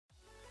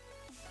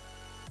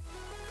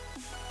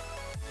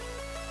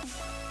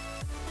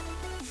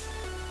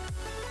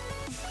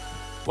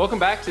Welcome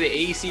back to the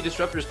AEC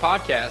Disruptors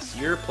Podcast,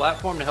 your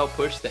platform to help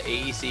push the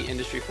AEC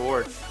industry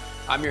forward.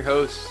 I'm your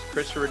host,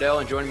 Christopher Riddell,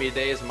 and joining me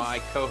today is my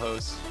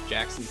co-host,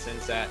 Jackson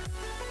Sinsat.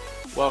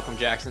 Welcome,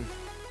 Jackson.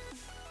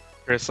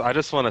 Chris, I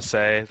just want to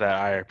say that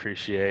I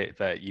appreciate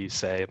that you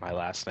say my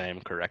last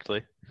name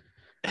correctly.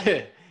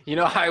 I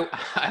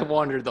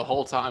wondered the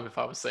whole time if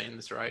I was saying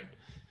this right.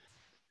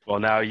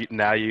 Well, now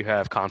you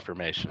have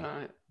confirmation.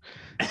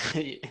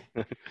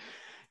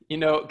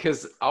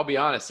 Because I'll be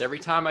honest, every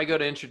time I go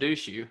to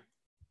introduce you,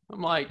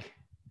 I'm like,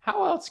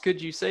 how else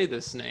could you say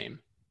this name?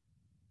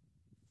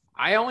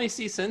 I only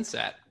see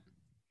Sinsat.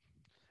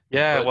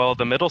 Well,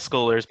 the middle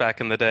schoolers back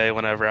in the day,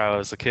 whenever I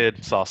was a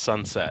kid, saw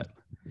sunset.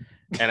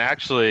 And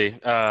actually,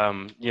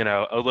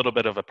 a little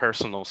bit of a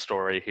personal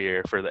story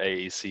here for the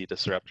AEC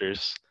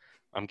Disruptors.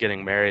 I'm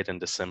getting married in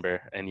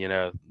December, and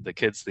the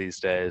kids these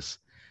days,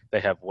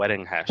 they have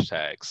wedding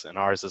hashtags, and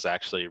ours is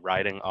actually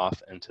riding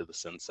off into the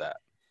sunset.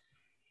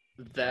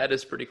 That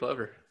is pretty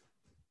clever.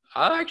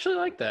 I actually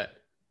like that.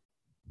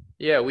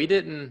 Yeah, we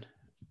didn't.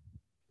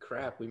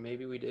 Crap,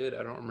 maybe we did.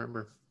 I don't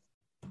remember.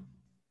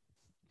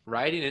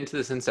 Riding into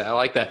the sunset. I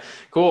like that.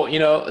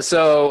 Cool.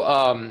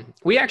 So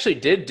we actually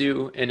did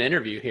do an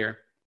interview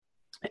here,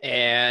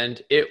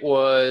 and it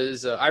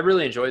was. I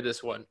really enjoyed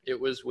this one. It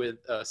was with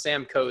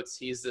Sam Coats.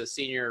 He's the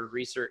Senior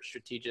Research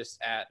Strategist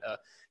at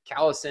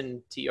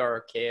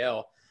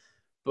CallisonRTKL.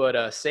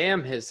 But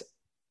Sam has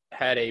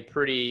had a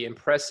pretty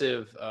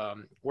impressive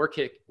work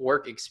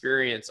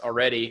experience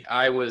already.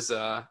 I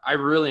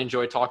really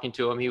enjoyed talking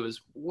to him. He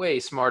was way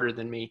smarter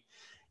than me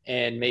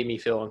and made me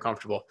feel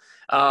uncomfortable.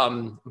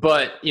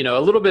 But a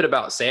little bit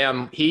about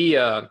Sam. He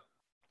talked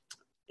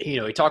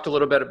a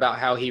little bit about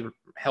how he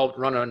helped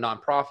run a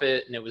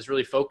nonprofit, and it was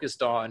really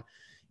focused on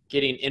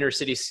getting inner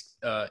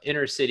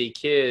city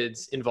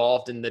kids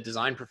involved in the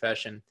design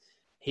profession.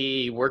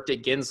 He worked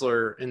at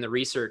Gensler in the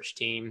research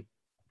team.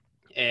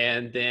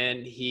 And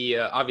then he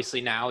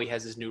obviously now he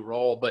has his new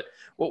role. But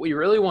what we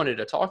really wanted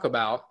to talk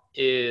about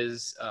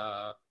is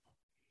how,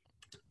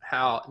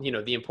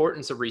 the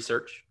importance of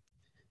research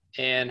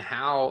and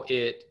how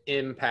it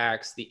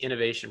impacts the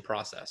innovation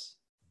process.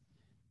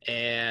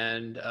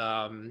 And,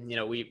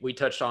 we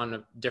touched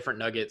on different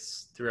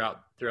nuggets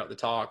throughout the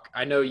talk.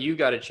 I know you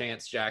got a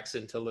chance,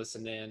 Jackson, to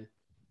listen in.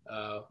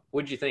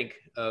 What did you think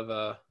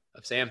of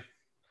Sam?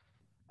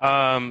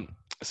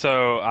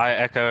 So I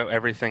echo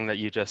everything that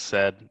you just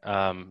said.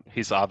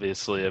 He's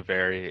obviously a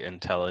very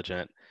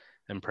intelligent,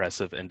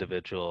 impressive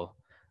individual.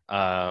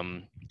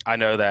 I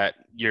know that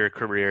your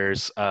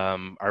careers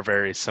are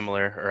very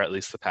similar, or at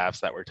least the paths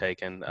that were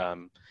taken.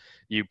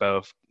 You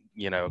both,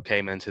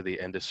 came into the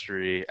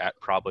industry at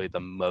probably the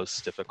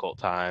most difficult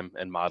time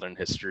in modern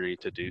history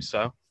to do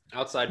so.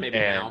 Outside maybe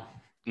now.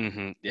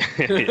 Mm-hmm.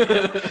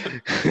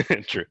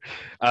 True.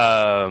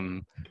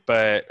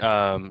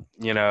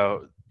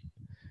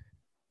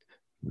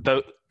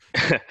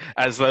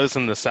 As those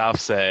in the South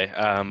say,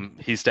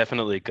 he's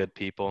definitely good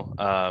people.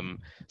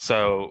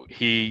 So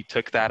he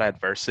took that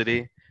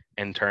adversity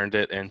and turned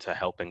it into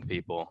helping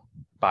people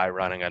by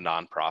running a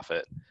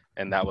nonprofit.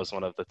 And that was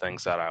one of the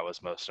things that I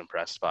was most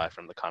impressed by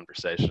from the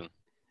conversation.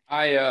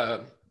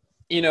 And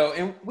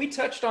we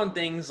touched on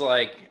things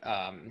like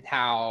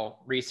how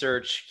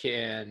research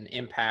can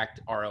impact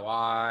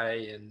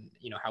ROI and,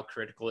 how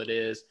critical it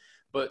is.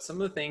 But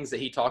some of the things that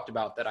he talked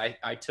about that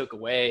I took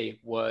away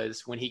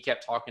was when he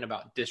kept talking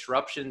about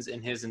disruptions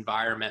in his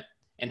environment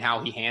and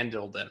how he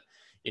handled them.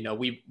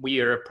 We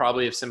are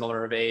probably of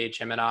similar of age,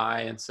 him and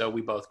I, and so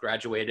we both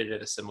graduated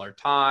at a similar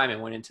time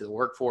and went into the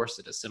workforce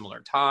at a similar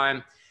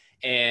time.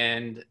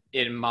 And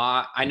even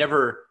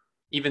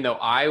though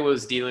I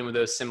was dealing with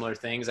those similar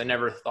things, I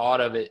never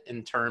thought of it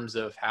in terms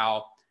of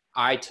how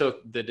I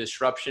took the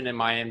disruption in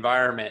my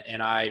environment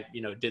and I,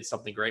 did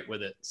something great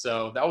with it.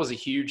 So that was a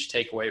huge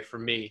takeaway for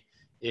me.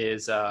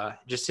 Is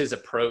just his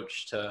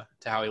approach to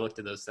how he looked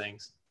at those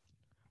things.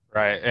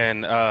 Right.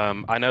 And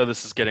I know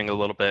this is getting a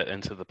little bit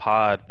into the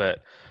pod,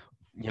 but,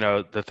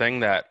 the thing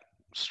that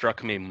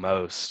struck me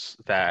most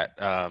that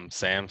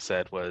Sam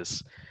said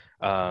was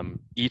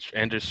each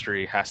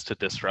industry has to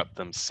disrupt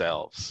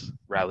themselves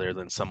rather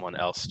than someone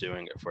else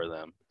doing it for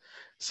them.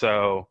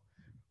 So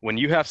when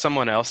you have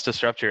someone else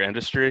disrupt your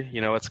industry,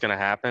 what's going to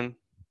happen?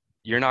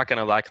 You're not going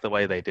to like the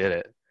way they did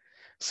it.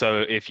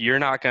 So if you're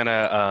not going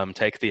to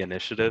take the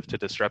initiative to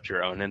disrupt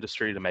your own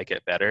industry to make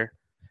it better,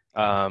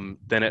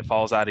 then it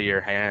falls out of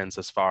your hands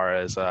as far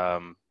as,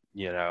 how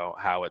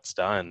it's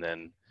done.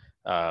 And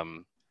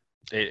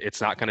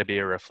it's not going to be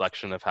a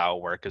reflection of how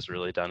work is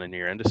really done in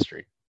your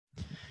industry.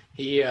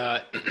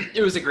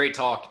 It was a great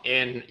talk.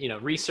 And,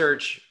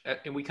 research,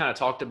 and we kind of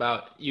talked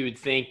about, you would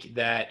think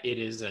that it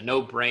is a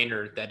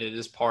no-brainer that it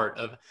is part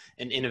of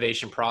an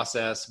innovation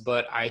process.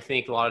 But I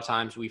think a lot of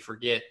times we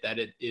forget that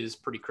it is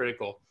pretty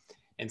critical.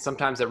 And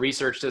sometimes that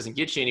research doesn't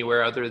get you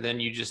anywhere other than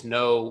you just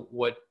know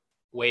what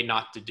way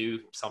not to do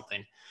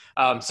something.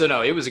 So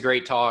no, it was a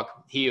great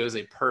talk. He was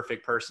a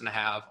perfect person to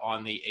have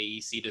on the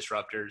AEC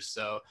Disruptors.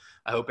 So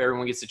I hope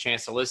everyone gets a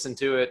chance to listen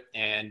to it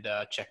and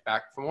check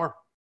back for more.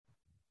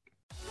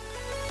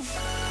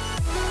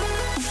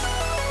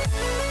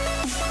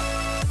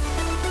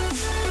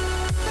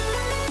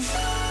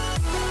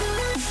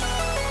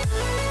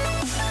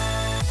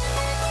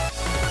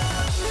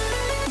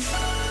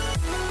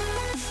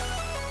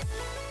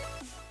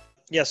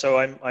 Yeah, so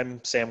I'm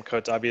Sam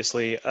Coats,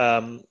 obviously.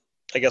 I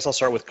guess I'll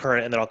start with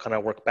current, and then I'll kind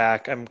of work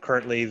back. I'm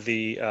currently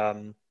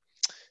the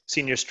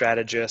senior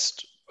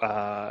strategist,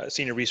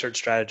 senior research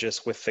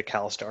strategist with the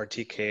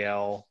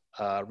CallisonRTKL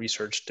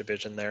research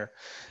division there.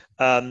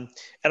 And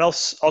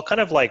I'll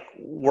kind of like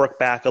work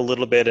back a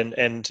little bit,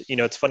 and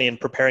it's funny, in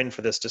preparing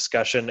for this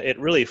discussion, it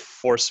really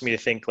forced me to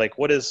think like,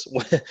 what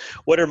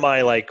are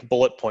my like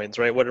bullet points,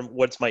 right?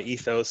 What's my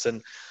ethos?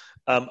 And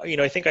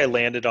I think I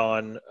landed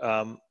on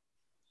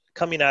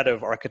coming out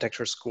of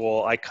architecture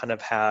school, I kind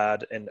of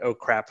had an oh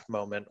crap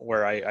moment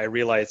where I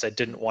realized I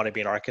didn't want to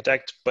be an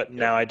architect, but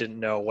now I didn't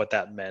know what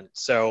that meant.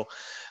 So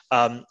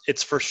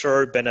it's for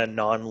sure been a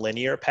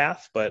non-linear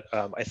path, but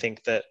I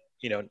think that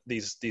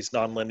these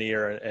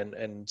non-linear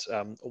and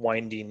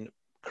winding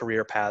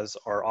career paths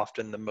are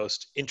often the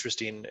most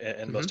interesting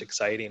and most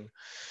exciting.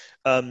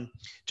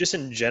 Just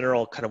in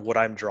general, kind of what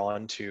I'm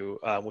drawn to,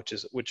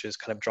 which is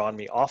kind of drawn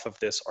me off of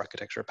this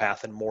architecture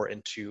path and more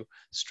into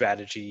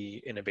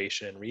strategy,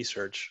 innovation, and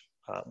research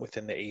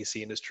within the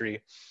AEC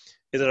industry,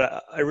 is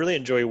that I really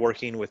enjoy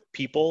working with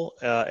people,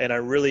 and I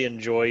really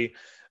enjoy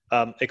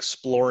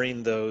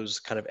exploring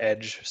those kind of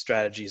edge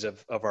strategies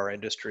of our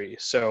industry.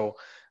 So,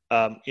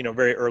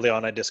 very early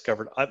on, I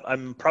discovered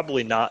I'm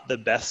probably not the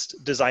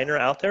best designer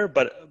out there,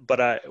 but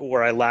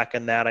where I lack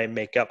in that, I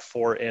make up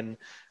for in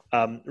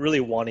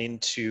really wanting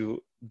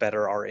to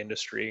better our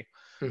industry.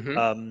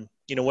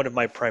 One of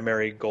my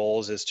primary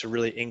goals is to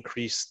really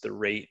increase the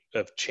rate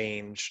of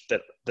change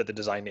that the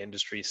design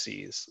industry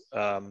sees.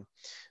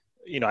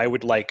 I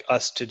would like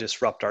us to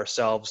disrupt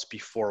ourselves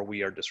before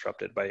we are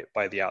disrupted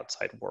by the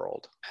outside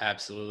world.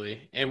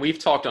 Absolutely. And we've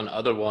talked on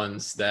other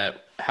ones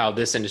that how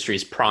this industry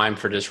is primed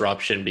for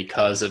disruption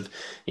because of,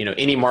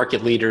 any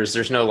market leaders,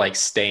 there's no like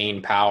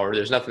staying power.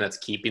 There's nothing that's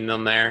keeping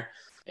them there.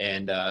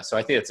 And so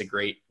I think that's a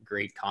great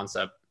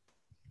concept.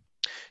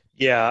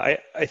 Yeah,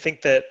 I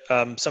think that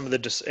some of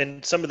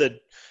the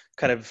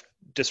kind of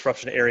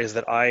disruption areas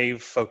that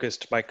I've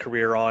focused my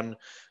career on,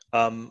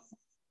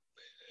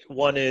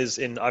 one is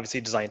in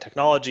obviously design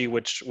technology,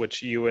 which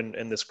you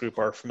and this group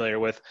are familiar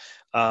with.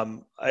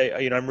 I'm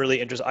really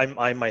interested.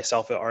 I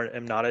myself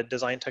am not a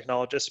design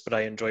technologist, but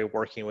I enjoy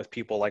working with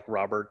people like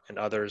Robert and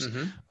others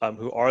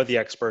who are the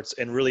experts,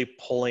 and really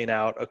pulling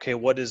out, okay,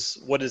 what does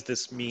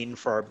this mean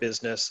for our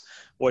business?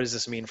 What does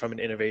this mean from an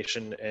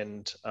innovation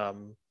and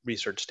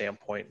research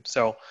standpoint?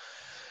 So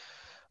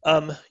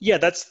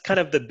that's kind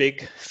of the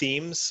big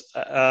themes.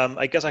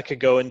 I guess I could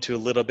go into a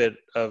little bit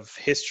of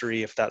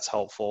history if that's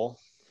helpful.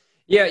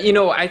 Yeah,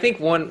 I think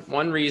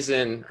one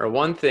reason or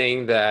one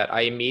thing that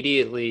I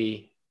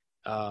immediately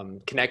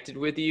connected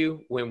with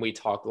you when we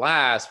talked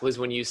last was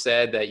when you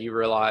said that you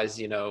realized,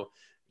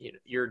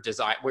 your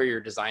design, where your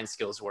design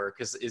skills were,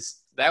 because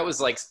that was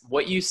like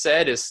what you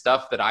said is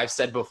stuff that I've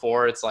said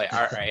before. It's like,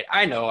 all right,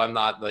 I know I'm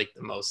not like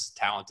the most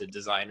talented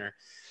designer.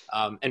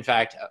 In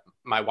fact,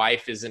 my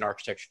wife is in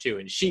architecture too,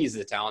 and she's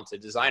a talented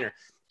designer.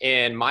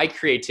 And my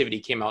creativity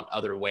came out in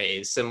other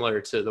ways,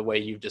 similar to the way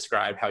you've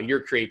described how your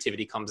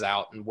creativity comes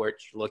out and what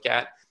you look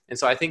at. And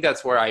so I think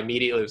that's where I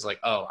immediately was like,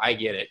 oh, I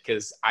get it,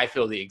 because I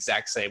feel the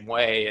exact same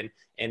way.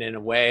 And in a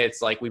way, it's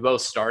like we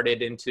both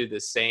started into the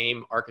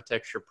same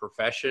architecture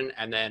profession,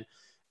 and then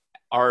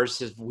ours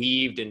has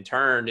weaved and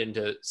turned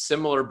into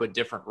similar but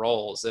different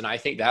roles. And I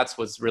think that's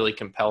what's really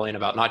compelling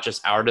about not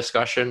just our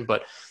discussion,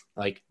 but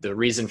like the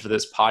reason for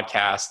this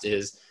podcast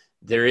is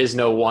there is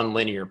no one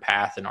linear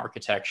path in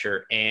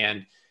architecture.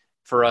 And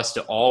for us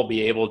to all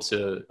be able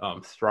to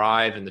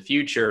thrive in the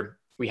future,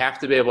 we have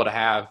to be able to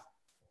have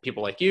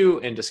people like you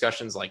in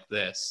discussions like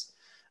this.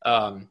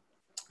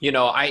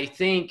 I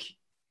think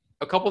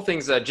a couple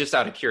things that just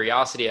out of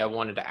curiosity I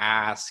wanted to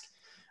ask,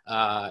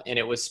 and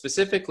it was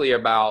specifically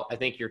about, I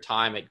think, your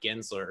time at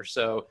Gensler.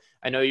 So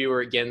I know you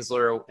were at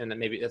Gensler, and then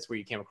maybe that's where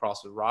you came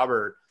across with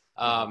Robert.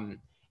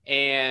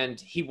 And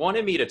he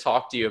wanted me to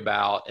talk to you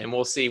about, and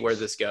we'll see where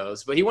this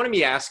goes, but he wanted me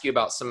to ask you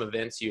about some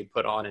events you had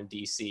put on in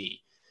DC.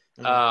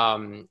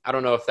 I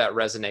don't know if that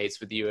resonates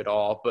with you at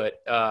all,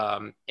 but,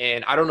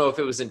 and I don't know if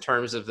it was in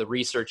terms of the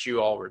research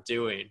you all were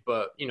doing,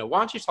 but, why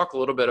don't you talk a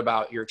little bit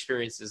about your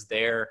experiences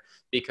there?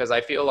 Because I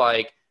feel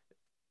like,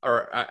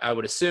 or I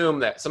would assume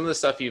that some of the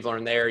stuff you've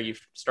learned there,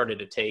 you've started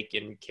to take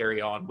and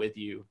carry on with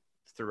you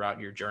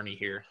throughout your journey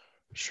here.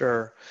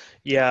 Sure.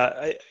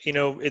 Yeah.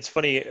 It's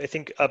funny. I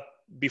think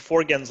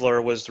before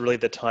Gensler was really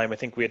the time, I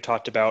think we had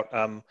talked about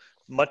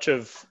much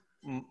of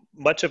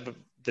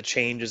the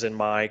changes in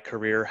my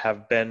career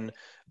have been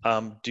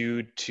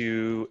due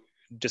to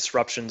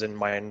disruptions in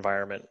my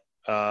environment.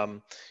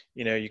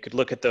 You could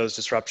look at those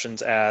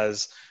disruptions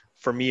as,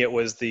 for me, it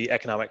was the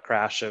economic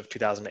crash of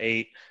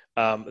 2008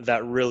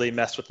 that really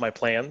messed with my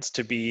plans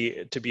to be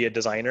a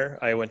designer.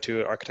 I went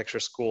to architecture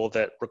school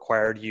that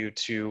required you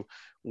to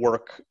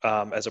work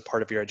as a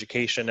part of your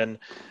education, and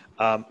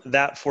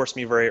that forced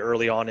me very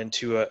early on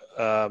into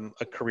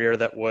a career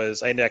that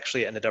was, I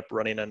actually ended up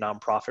running a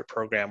nonprofit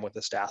program with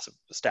a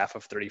staff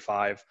of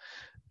 35,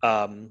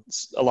 a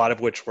lot of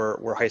which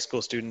were high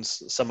school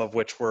students, some of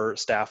which were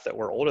staff that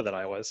were older than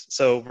I was.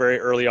 So very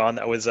early on,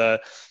 that was a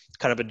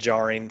kind of a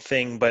jarring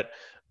thing. But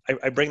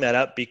I bring that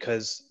up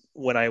because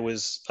when I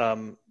was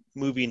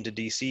moving to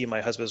DC,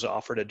 my husband was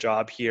offered a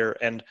job here,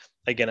 and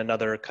again,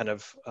 another kind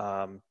of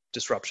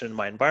disruption in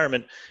my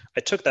environment.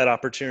 I took that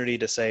opportunity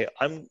to say,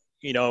 I'm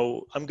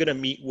going to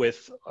meet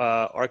with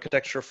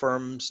architecture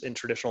firms in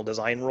traditional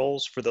design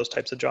roles for those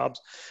types of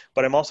jobs,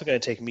 but I'm also going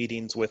to take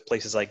meetings with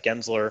places like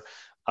Gensler,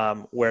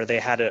 where they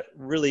had a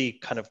really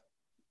kind of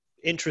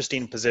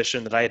interesting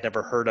position that I had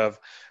never heard of,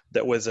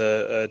 that was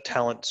a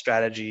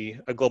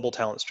global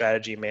talent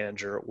strategy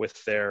manager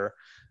with their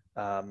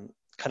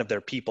kind of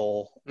their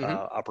people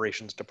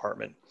operations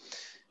department.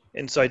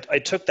 And so I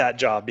took that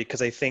job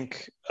because I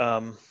think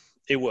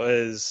it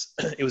was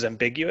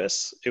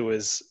ambiguous, it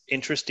was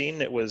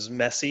interesting, it was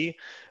messy.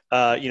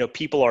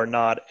 People are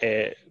not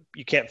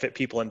you can't fit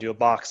people into a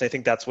box. I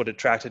think that's what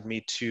attracted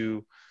me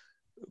to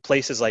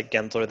places like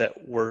Gensler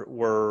that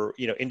were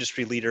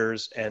industry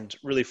leaders and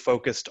really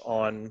focused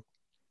on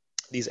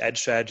these edge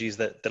strategies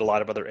that a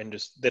lot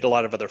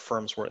of other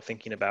firms weren't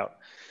thinking about.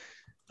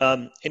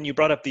 And you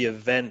brought up the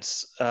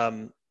events.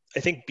 I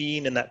think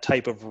being in that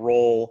type of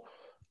role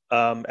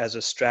as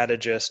a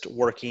strategist,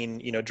 working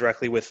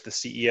directly with the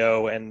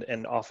CEO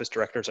and office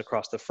directors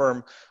across the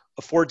firm,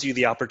 affords you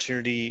the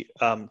opportunity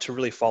to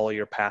really follow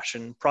your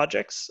passion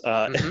projects,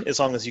 as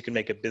long as you can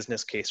make a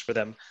business case for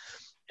them.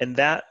 And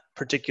that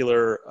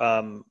particular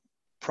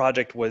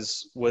project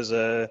was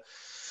a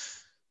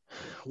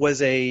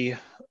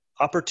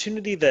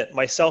opportunity that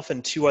myself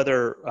and two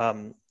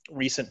other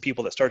recent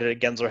people that started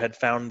at Gensler had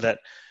found that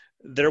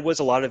there was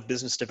a lot of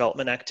business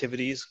development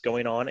activities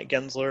going on at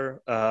Gensler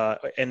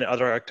and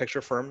other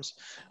architecture firms,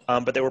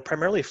 but they were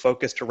primarily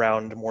focused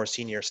around more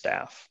senior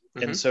staff.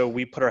 And so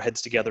we put our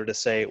heads together to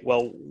say,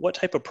 well, what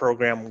type of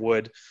program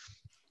would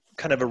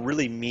kind of a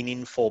really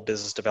meaningful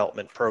business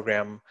development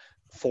program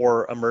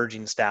for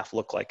emerging staff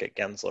look like at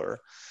Gensler?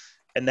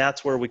 And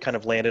that's where we kind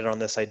of landed on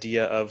this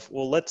idea of,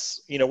 well,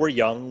 let's, we're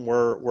young,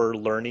 we're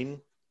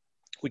learning.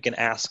 We can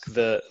ask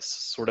the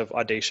sort of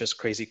audacious,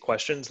 crazy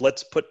questions.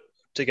 Let's put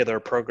together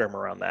a program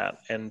around that.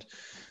 And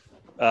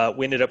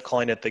we ended up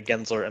calling it the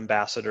Gensler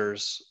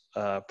Ambassadors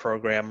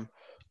program.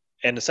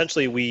 And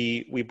essentially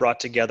we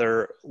brought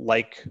together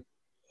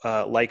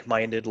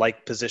like-minded,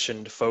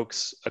 like-positioned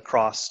folks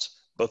across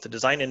both the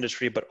design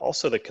industry, but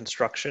also the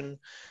construction,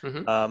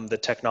 the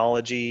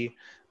technology,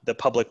 the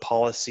public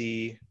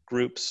policy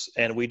groups.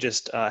 And we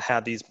just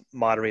had these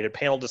moderated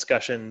panel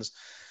discussions.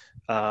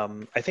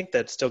 I think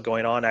that's still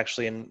going on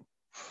actually, and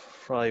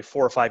probably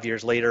 4 or 5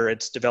 years later,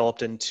 it's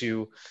developed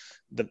into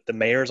the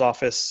mayor's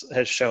office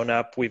has shown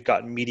up. We've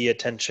gotten media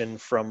attention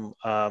from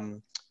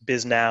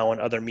BizNow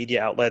and other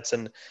media outlets,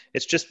 and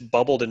it's just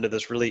bubbled into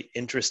this really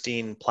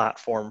interesting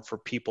platform for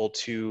people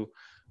to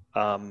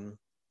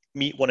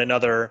meet one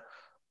another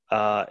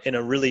in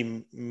a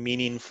really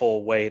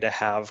meaningful way, to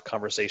have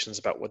conversations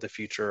about what the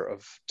future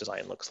of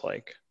design looks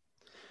like.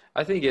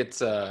 I think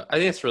it's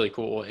really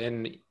cool.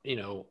 And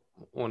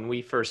when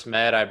we first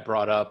met, I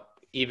brought up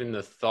even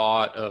the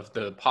thought of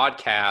the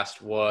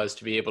podcast was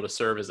to be able to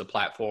serve as a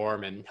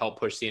platform and help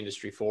push the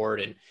industry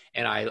forward.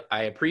 And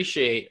I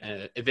appreciate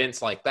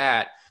events like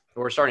that,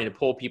 where we're starting to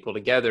pull people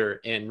together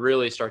and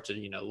really start to,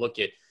 look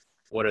at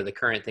what are the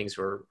current things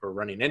we're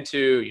running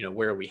into,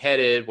 where are we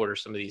headed? What are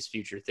some of these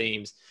future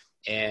themes?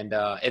 And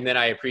then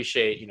I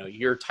appreciate,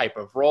 your type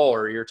of role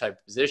or your type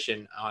of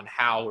position on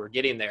how we're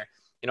getting there.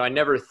 I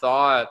never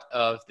thought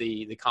of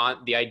the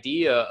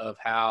idea of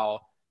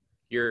how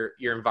your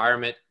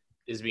environment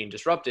is being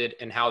disrupted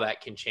and how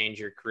that can change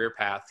your career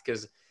path.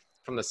 Because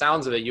from the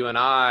sounds of it, you and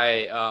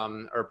I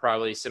are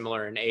probably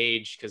similar in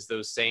age, because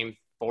those same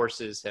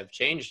forces have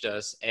changed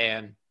us.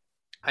 And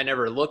I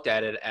never looked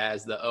at it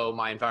as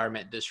my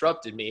environment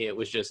disrupted me. It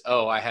was just,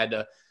 I had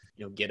to,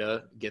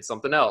 get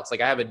something else.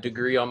 Like I have a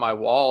degree on my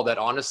wall that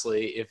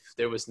honestly, if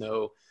there was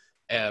no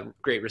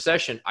Great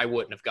Recession, I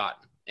wouldn't have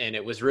gotten. And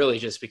it was really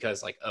just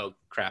because like, oh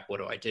crap, what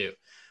do I do?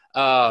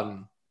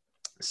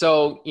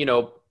 So,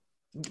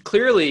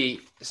 clearly,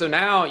 so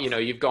now,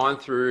 you've gone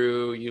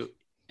through, you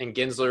in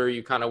Gensler,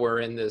 you kind of were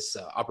in this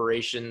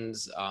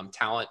operations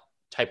talent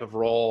type of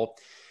role.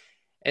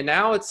 And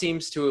now it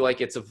seems to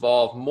like it's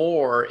evolved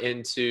more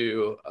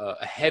into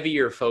a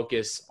heavier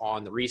focus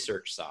on the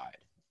research side.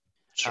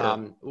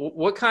 Sure.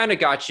 What kind of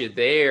got you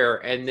there?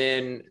 And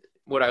then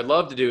what I'd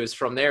love to do is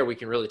from there, we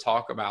can really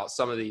talk about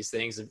some of these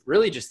things and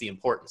really just the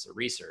importance of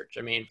research.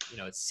 I mean,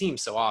 it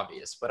seems so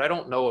obvious, but I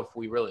don't know if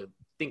we really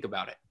think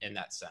about it in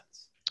that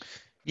sense.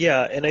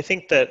 Yeah. And I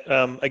think that,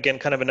 again,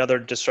 kind of another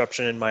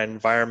disruption in my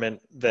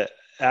environment, that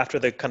after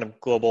the kind of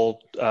global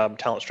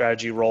talent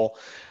strategy role,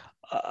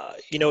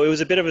 it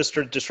was a bit of a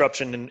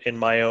disruption in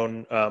my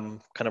own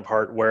kind of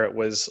heart, where it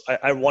was,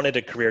 I wanted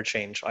a career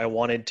change. I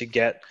wanted to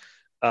get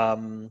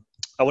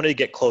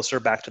closer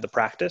back to the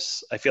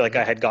practice. I feel like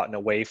I had gotten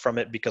away from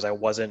it because I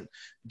wasn't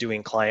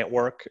doing client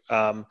work.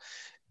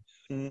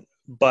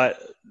 But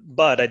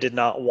I did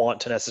not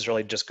want to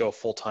necessarily just go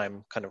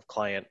full-time kind of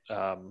client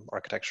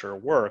architecture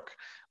work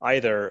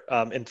either.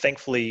 And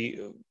thankfully,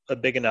 a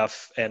big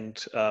enough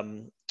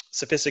and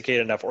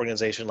sophisticated enough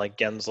organization like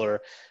Gensler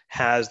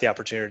has the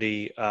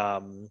opportunity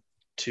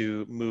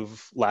to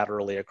move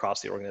laterally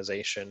across the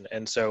organization.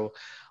 And so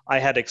I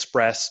had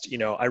expressed,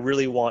 I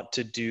really want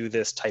to do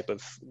this type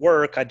of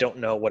work. I don't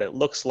know what it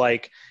looks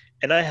like.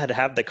 And I had to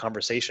have the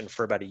conversation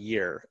for about a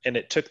year. And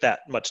it took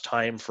that much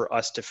time for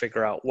us to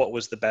figure out what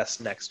was the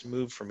best next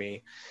move for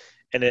me.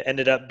 And it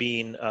ended up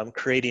being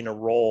creating a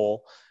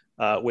role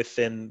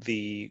within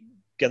the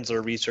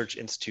Gensler Research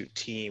Institute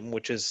team,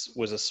 which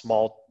was a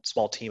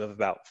small team of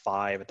about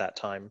 5 at that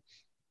time,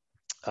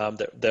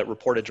 that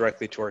reported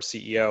directly to our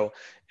CEO,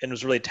 and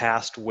was really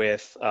tasked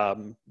with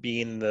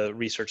being the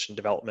research and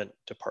development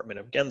department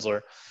of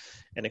Gensler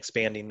and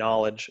expanding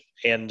knowledge.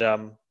 And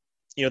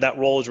that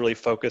role is really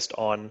focused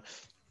on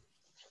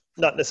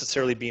not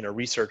necessarily being a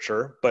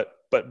researcher, but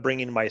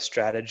bringing my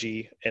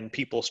strategy and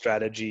people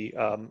strategy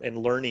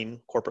and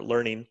corporate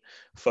learning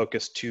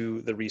focus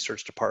to the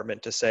research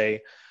department to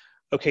say,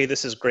 okay,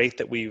 this is great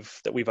that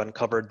we've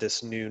uncovered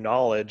this new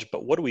knowledge,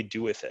 but what do we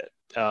do with it?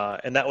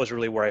 And that was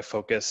really where I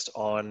focused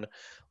on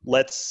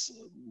let's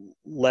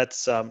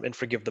and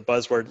forgive the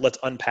buzzword, let's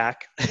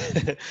unpack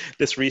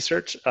this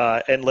research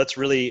and let's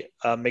really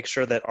make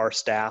sure that our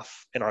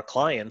staff and our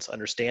clients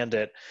understand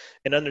it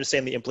and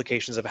understand the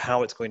implications of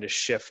how it's going to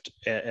shift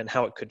and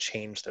how it could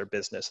change their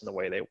business and the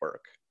way they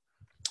work.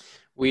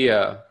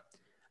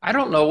 I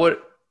don't know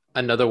what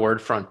another word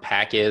for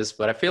unpack is,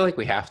 but I feel like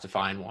we have to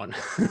find one.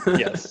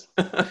 Yes.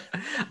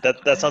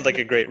 That sounds like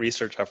a great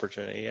research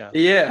opportunity. Yeah.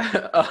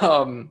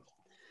 Yeah.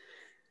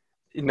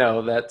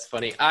 No, that's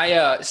funny.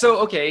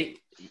 Okay,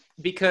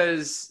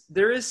 because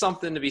there is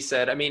something to be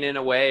said. I mean, in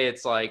a way,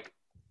 it's like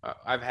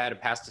I've had a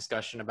past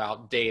discussion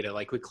about data.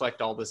 Like we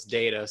collect all this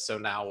data, so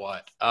now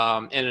what?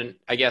 And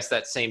I guess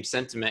that same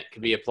sentiment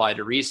could be applied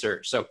to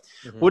research. So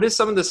what is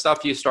some of the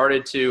stuff you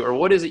started to, or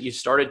what is it you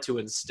started to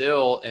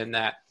instill in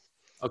that?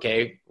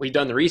 Okay, we've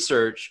done the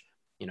research,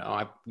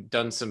 I've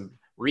done some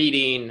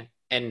reading,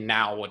 and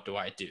now what do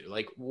I do?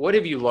 Like, what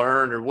have you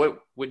learned, or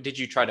what did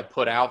you try to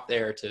put out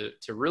there to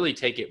really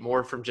take it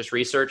more from just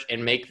research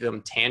and make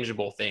them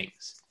tangible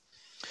things?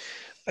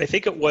 I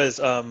think it was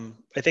a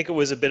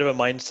bit of a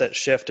mindset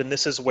shift, and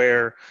this is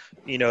where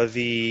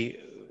the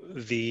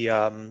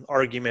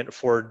argument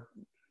for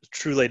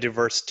truly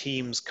diverse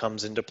teams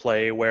comes into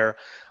play. Where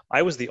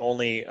I was the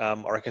only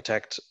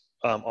architect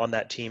on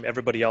that team;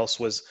 everybody else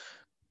was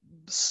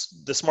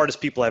the smartest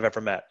people I've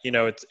ever met.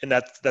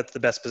 That's the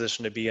best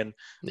position to be in.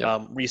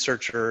 Yep.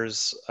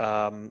 Researchers,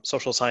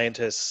 social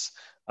scientists,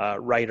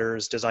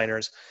 writers,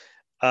 designers,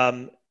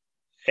 and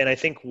I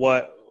think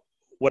what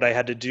I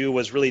had to do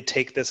was really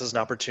take this as an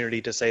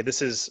opportunity to say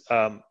this is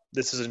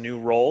a new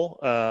role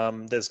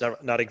that's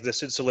not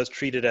existed, so let's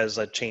treat it as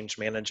a change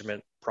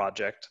management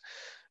project.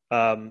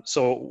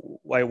 So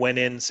I went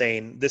in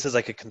saying this is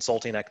like a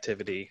consulting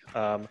activity.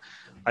 I'm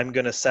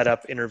going to set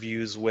up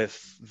interviews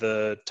with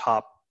the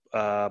top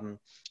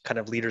kind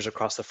of leaders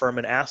across the firm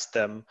and ask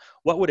them,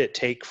 what would it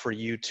take for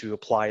you to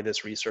apply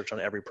this research on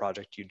every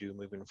project you do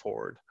moving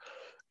forward?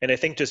 And I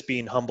think just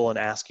being humble and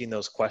asking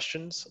those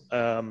questions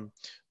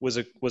was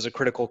a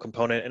critical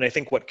component. And I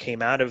think what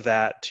came out of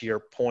that, to your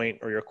point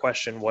or your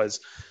question, was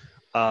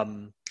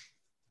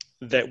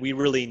that we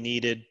really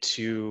needed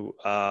to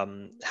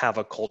have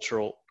a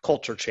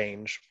culture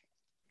change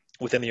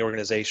within the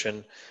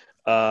organization,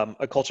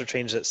 a culture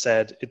change that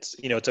said it's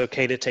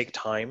okay to take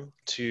time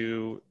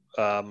to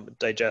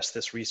digest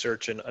this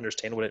research and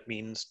understand what it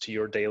means to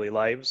your daily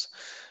lives.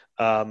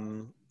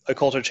 A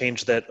culture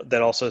change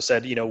that also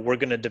said, we're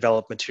going to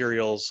develop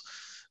materials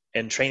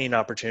and training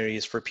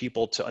opportunities for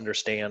people to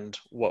understand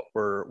what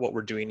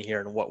we're doing here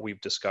and what we've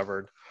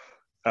discovered.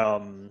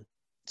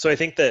 So I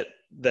think that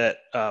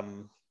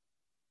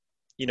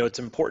it's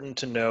important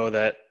to know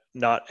that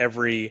not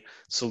every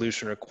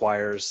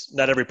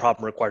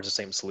problem requires the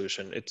same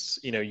solution. It's,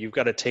 you've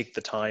got to take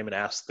the time and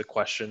ask the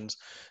questions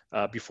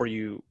before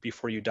you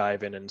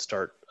dive in and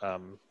start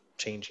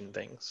changing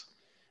things.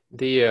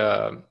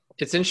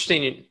 It's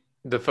interesting,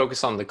 the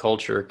focus on the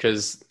culture,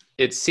 because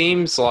it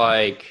seems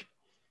like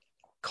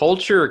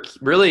culture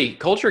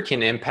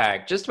can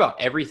impact just about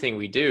everything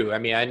we do. I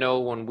mean, I know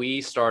when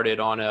we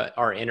started on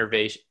our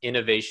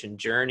innovation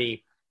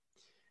journey,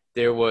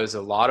 there was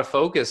a lot of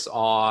focus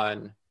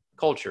on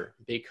culture,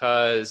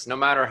 because no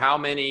matter how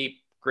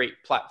many great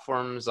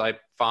platforms I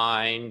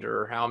find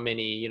or how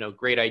many,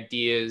 great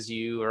ideas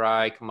you or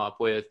I come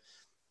up with,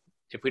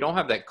 if we don't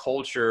have that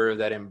culture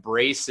that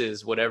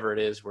embraces whatever it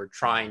is we're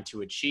trying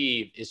to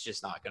achieve, it's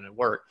just not going to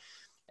work.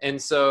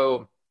 And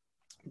so,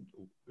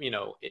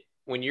 and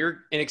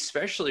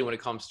especially when it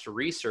comes to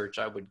research,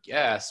 I would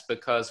guess,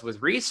 because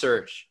with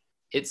research,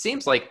 it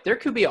seems like there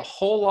could be a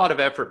whole lot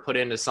of effort put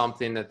into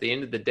something that at the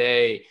end of the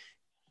day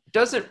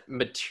doesn't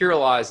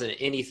materialize in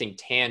anything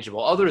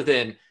tangible, other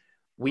than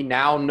we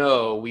now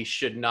know we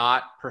should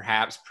not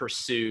perhaps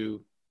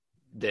pursue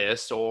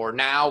this, or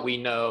now we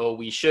know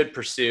we should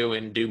pursue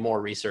and do more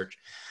research.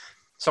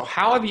 So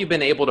how have you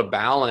been able to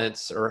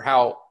balance, or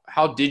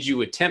how did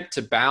you attempt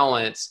to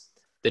balance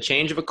the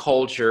change of a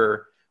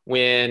culture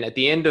when at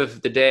the end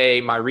of the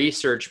day, my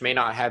research may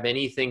not have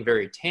anything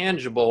very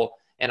tangible,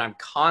 and I'm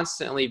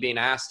constantly being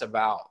asked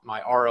about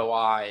my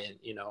ROI and,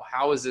 you know,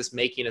 how is this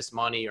making us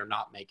money or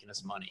not making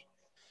us money?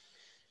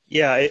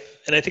 Yeah,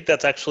 and I think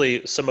that's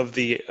actually some of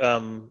the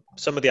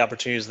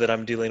opportunities that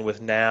I'm dealing with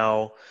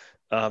now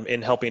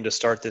in helping to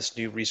start this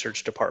new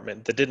research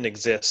department that didn't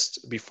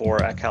exist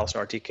before at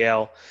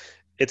CallisonRTKL.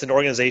 It's an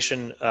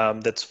organization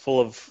that's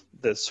full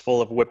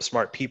of whip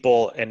smart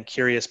people and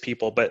curious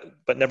people, but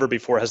never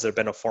before has there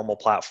been a formal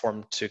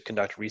platform to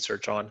conduct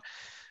research on.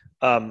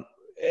 And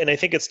I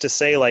think it's to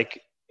say, like,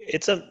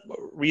 it's a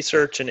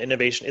research and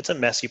innovation. It's a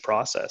messy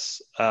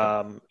process,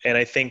 and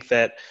I think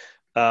that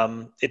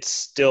it's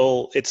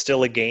still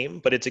a game,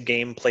 but it's a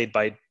game played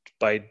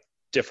by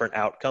different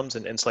outcomes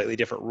and slightly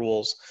different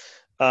rules.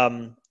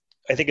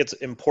 I think it's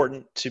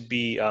important to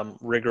be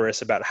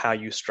rigorous about how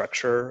you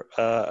structure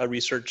a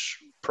research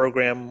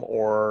program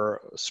or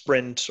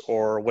sprint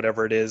or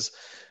whatever it is.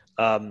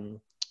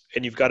 And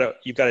you've got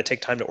to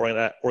take time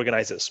to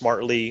organize it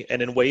smartly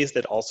and in ways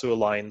that also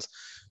aligns,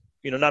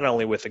 you know, not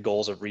only with the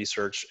goals of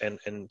research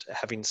and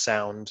having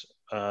sound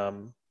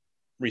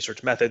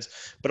research methods,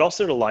 but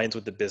also it aligns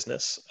with the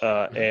business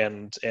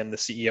and the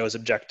CEO's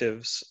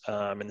objectives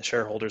and the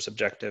shareholders'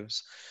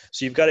 objectives.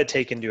 So you've got to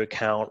take into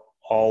account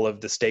all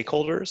of the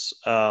stakeholders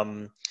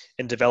and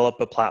develop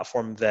a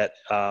platform that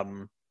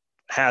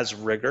has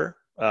rigor,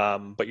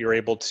 but you're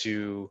able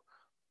to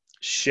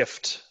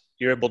shift.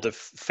 You're able to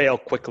fail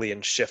quickly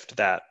and shift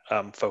that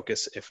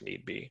focus if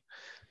need be.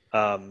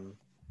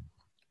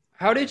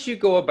 How did you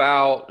go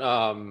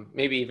about,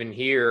 maybe even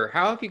here,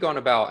 how have you gone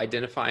about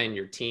identifying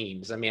your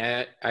teams? I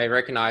mean, I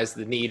recognize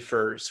the need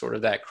for sort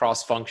of that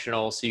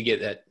cross-functional, so you get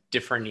that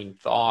differing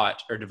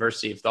thought or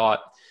diversity of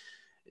thought.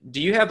 Do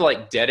you have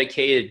like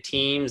dedicated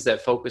teams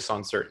that focus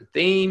on certain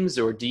themes,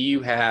 or do you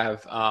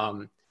have,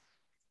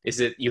 is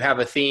it you have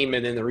a theme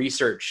and then the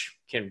research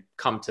can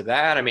come to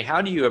that? I mean,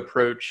 how do you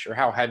approach, or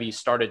how have you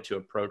started to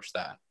approach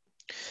that?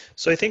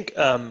 So I think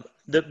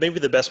maybe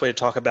the best way to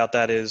talk about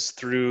that is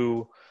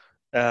through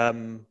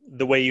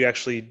the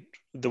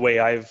way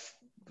I've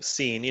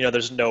seen, you know,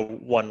 there's no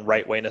one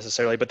right way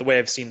necessarily, but the way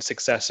I've seen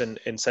success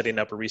in setting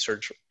up a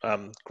research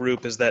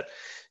group is that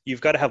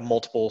you've got to have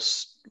multiple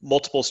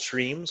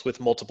streams with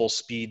multiple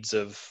speeds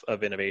of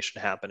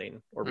innovation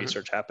happening or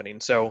research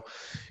happening. So,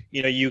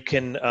 you know, you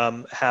can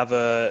have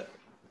a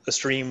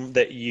stream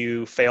that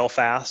you fail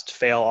fast,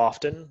 fail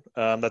often.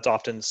 That's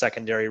often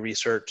secondary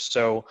research.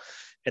 So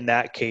in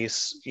that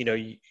case, you know,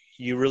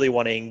 you really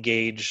want to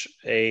engage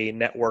a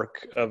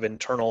network of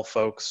internal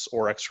folks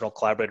or external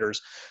collaborators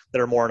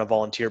that are more on a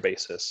volunteer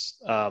basis.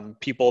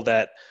 People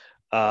that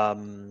are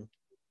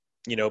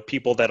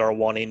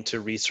wanting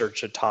to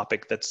research a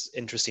topic that's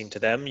interesting to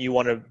them. You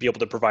want to be able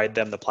to provide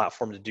them the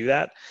platform to do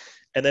that.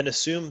 And then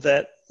assume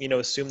that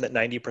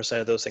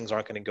 90% of those things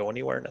aren't going to go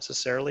anywhere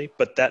necessarily,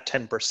 but that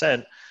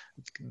 10%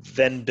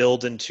 then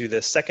build into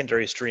the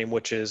secondary stream,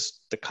 which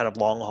is the kind of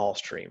long haul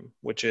stream,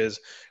 which is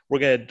we're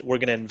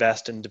gonna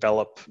invest and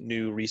develop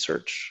new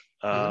research.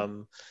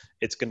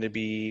 It's going to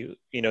be,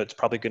 it's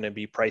probably going to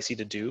be pricey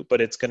to do,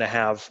 but it's going to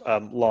have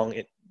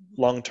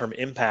long-term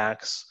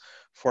impacts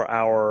for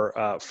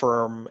our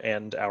firm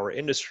and our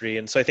industry.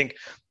 And so I think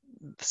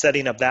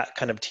setting up that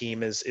kind of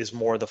team is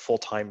more the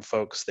full-time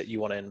folks that you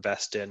want to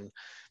invest in.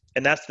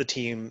 And that's the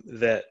team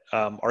that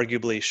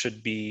arguably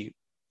should be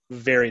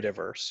very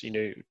diverse,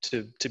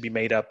 to be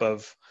made up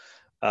of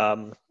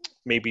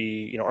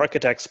maybe,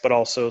 architects, but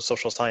also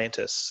social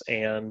scientists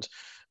and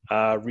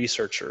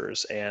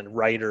researchers and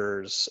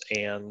writers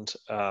and,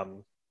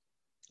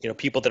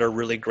 people that are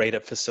really great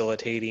at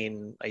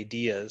facilitating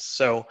ideas.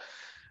 So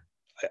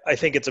I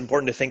think it's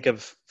important to think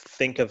of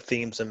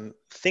themes and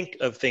think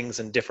of things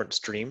in different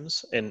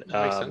streams and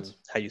how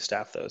you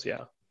staff those.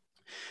 Yeah.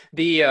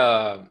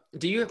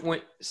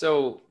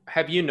 So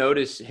have you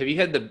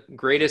had the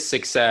greatest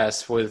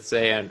success with,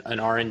 say, an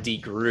R&D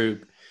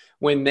group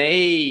when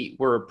they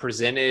were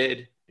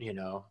presented,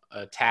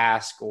 a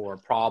task or a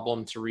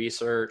problem to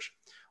research,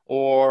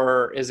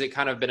 or is it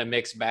kind of been a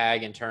mixed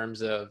bag in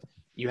terms of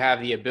you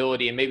have the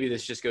ability, and maybe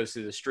this just goes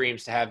through the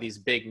streams, to have these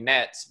big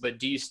nets, but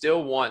do you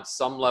still want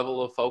some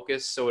level of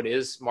focus so it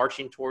is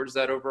marching towards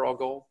that overall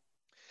goal?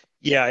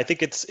 Yeah, I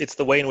think it's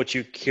the way in which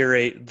you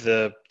curate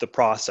the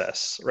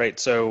process, right?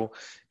 So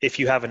if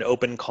you have an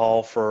open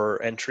call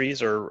for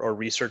entries or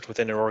research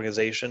within an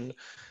organization,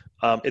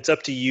 it's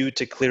up to you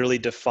to clearly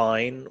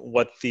define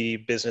what the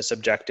business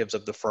objectives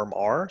of the firm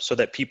are so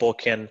that people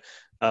can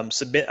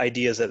submit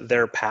ideas that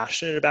they're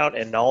passionate about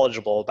and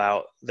knowledgeable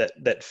about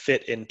that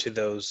fit into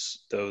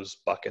those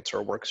buckets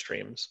or work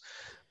streams.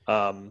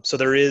 So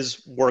there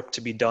is work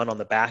to be done on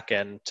the back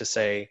end to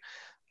say,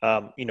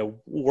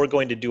 we're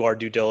going to do our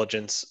due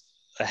diligence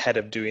ahead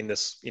of doing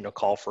this,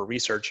 call for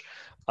research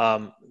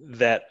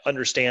that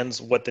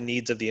understands what the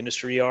needs of the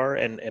industry are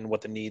and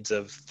what the needs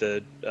of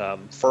the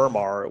firm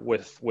are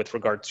with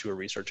regards to a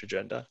research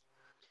agenda.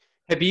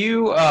 Have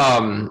you,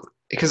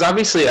 because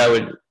obviously I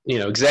would,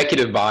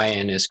 executive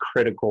buy-in is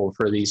critical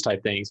for these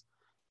type things.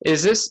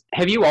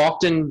 Have you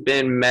often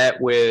been met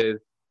with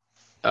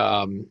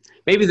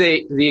maybe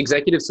the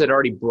executives had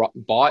already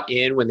bought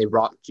in when they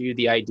brought you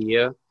the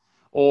idea,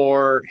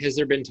 or has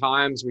there been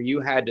times where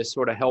you had to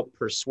sort of help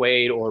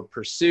persuade or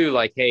pursue,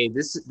 like, hey,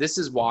 this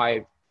is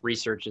why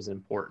research is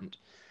important,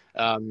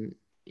 and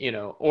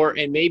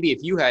maybe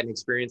if you had an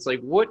experience, like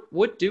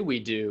what do we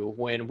do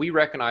when we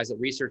recognize that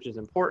research is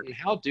important?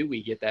 How do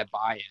we get that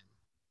buy-in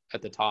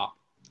at the top?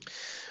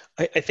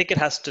 I think it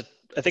has to.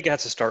 I think it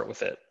has to start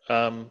with it.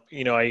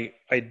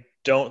 I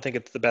don't think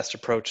it's the best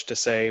approach to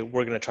say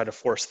we're going to try to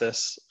force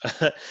this.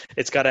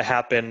 It's got to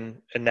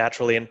happen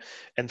naturally,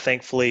 and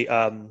thankfully,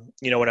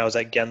 when I was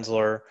at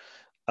Gensler,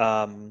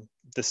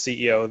 the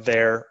CEO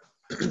there,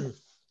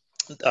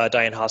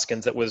 Diane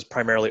Hoskins, that was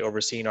primarily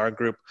overseeing our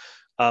group,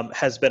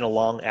 has been a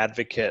long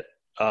advocate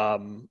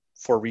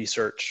for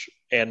research,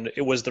 and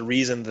it was the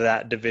reason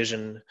that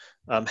division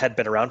had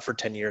been around for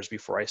 10 years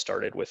before I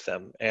started with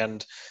them.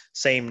 And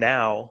same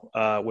now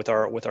with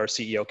our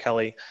CEO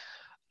Kelly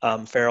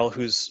Farrell,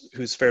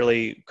 who's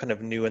fairly kind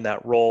of new in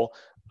that role.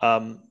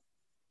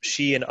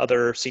 She and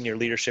other senior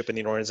leadership in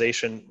the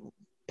organization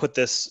put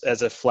this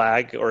as a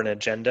flag or an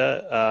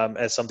agenda,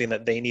 as something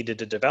that they needed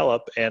to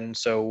develop, and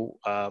so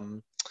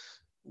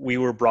we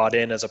were brought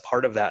in as a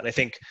part of that. And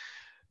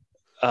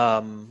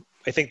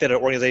I think that an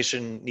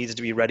organization needs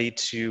to be ready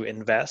to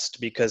invest,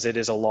 because it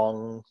is a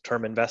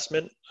long-term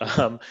investment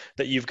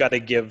that you've got to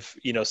give,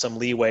 some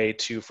leeway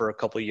to for a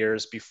couple of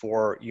years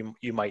before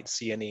you might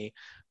see any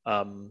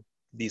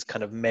these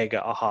kind of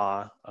mega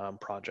aha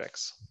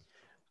projects.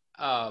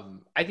 I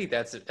think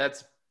that's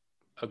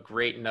a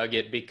great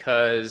nugget,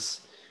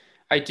 because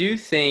I do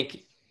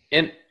think,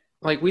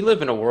 we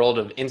live in a world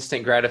of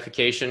instant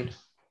gratification,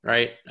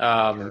 right?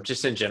 Sure.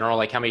 Just in general,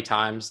 like, how many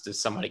times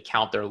does somebody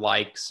count their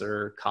likes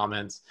or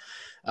comments?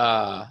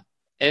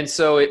 And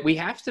so we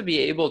have to be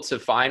able to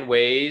find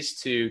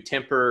ways to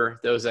temper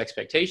those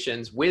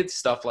expectations with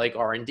stuff like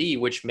R&D,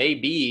 which may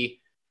be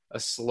a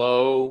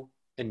slow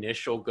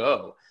initial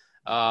go,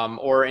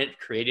 or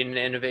creating an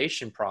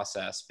innovation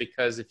process.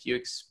 Because if you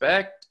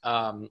expect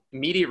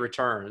immediate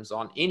returns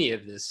on any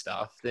of this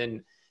stuff,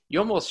 then you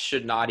almost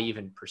should not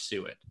even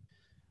pursue it.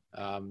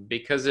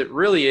 Because it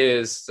really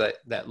is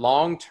that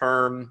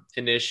long-term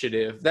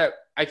initiative that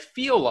I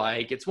feel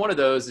like it's one of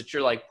those that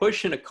you're like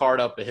pushing a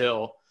cart up a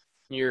hill,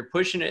 and you're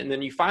pushing it, and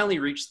then you finally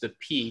reach the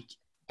peak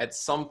at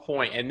some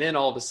point, and then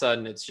all of a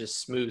sudden it's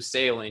just smooth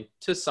sailing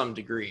to some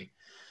degree.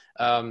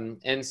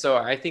 And so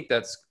I think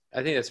that's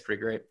pretty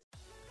great.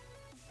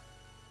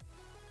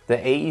 The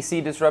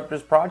AEC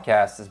Disruptors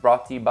podcast is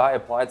brought to you by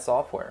Applied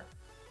Software.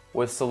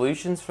 With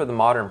solutions for the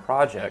modern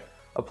project,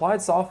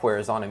 Applied Software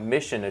is on a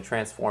mission to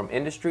transform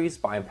industries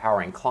by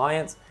empowering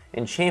clients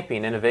and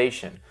championing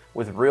innovation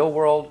with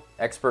real-world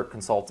expert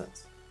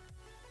consultants.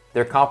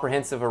 Their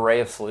comprehensive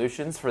array of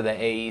solutions for the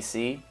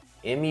AEC,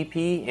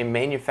 MEP, and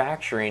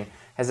manufacturing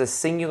has a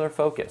singular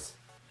focus,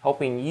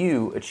 helping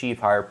you achieve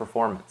higher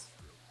performance.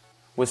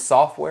 With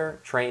software,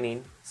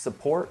 training,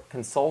 support,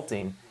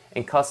 consulting,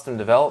 and custom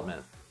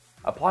development,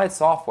 Applied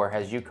Software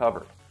has you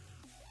covered.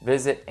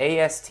 Visit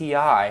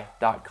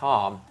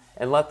ASTI.com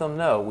and let them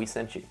know we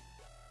sent you.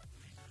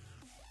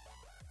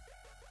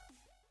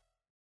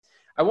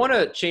 I want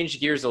to change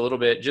gears a little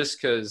bit, just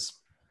because.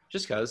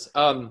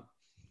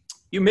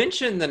 You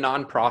mentioned the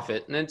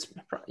nonprofit, and it's,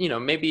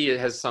 maybe it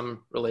has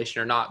some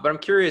relation or not, but I'm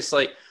curious,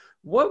 like,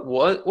 what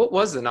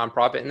was the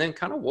nonprofit, and then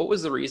kind of what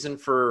was the reason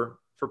for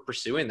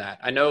pursuing that?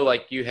 I know,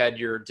 like, you had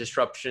your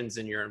disruptions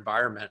in your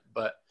environment,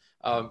 but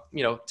tell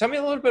me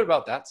a little bit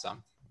about that,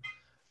 Sam.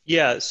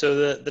 Yeah,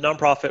 so the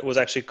nonprofit was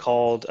actually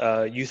called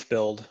Youth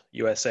Build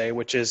USA,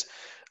 which is,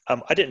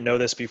 I didn't know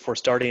this before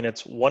starting,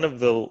 it's one of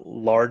the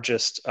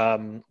largest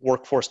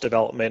workforce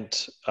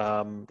development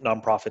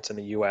nonprofits in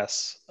the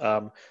US.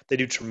 They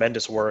do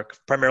tremendous work,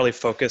 primarily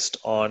focused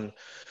on,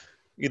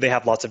 they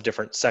have lots of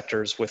different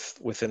sectors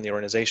within the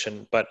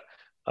organization, but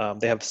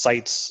they have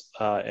sites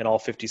in all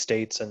 50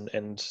 states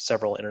and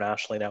several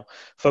internationally now,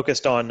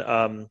 focused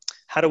on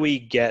how do we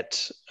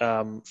get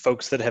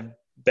folks that have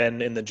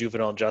been in the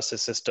juvenile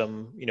justice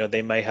system,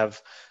 they may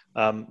have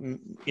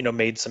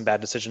made some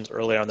bad decisions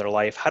early on in their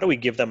life. How do we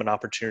give them an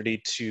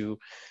opportunity to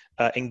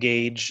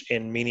engage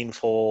in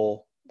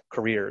meaningful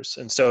careers?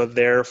 And so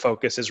their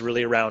focus is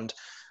really around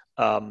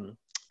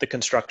the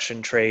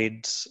construction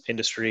trades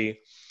industry,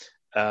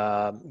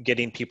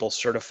 getting people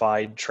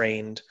certified,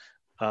 trained,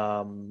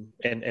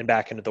 and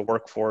back into the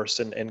workforce,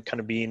 and kind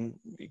of being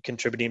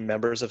contributing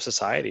members of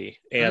society.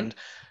 And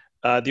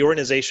the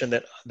organization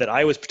that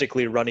I was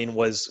particularly running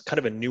was kind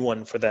of a new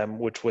one for them,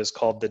 which was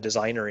called the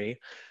Designery,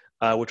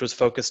 which was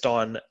focused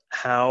on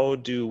how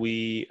do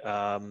we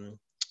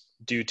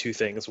do two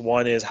things.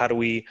 One is, how do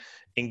we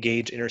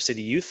engage inner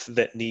city youth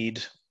that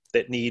need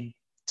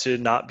to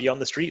not be on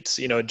the streets,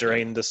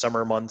 during the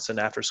summer months and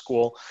after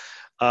school.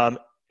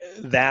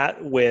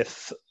 That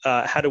with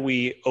how do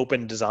we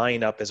open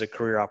design up as a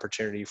career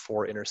opportunity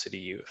for inner city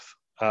youth.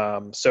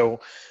 So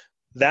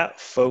that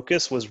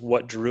focus was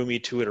what drew me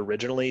to it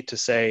originally, to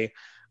say,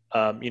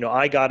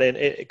 I got in,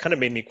 it kind of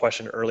made me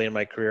question early in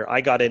my career.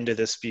 I got into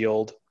this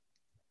field.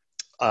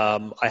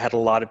 I had a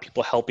lot of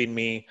people helping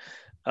me.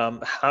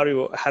 How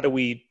do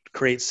we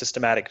create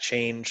systematic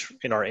change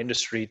in our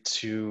industry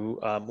to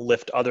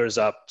lift others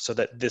up so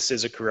that this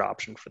is a career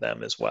option for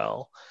them as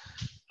well?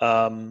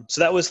 So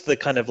that was the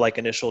kind of like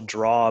initial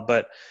draw.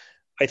 But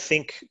I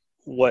think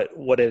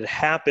what had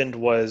happened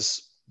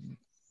was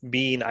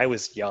I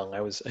was young.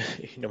 I was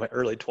my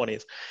early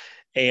 20s,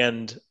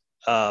 and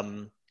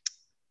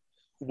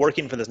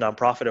working for this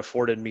nonprofit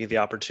afforded me the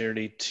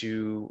opportunity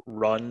to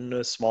run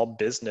a small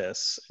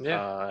business,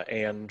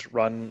 and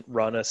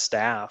run a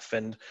staff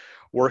and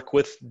work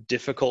with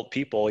difficult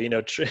people,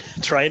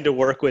 trying to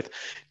work with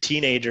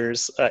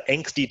teenagers,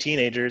 angsty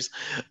teenagers,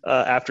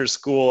 after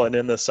school and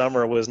in the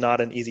summer was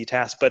not an easy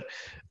task. But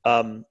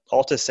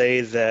all to say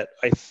that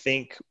I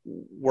think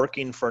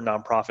working for a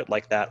nonprofit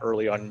like that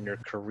early on in your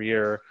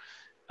career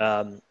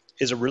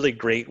is a really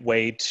great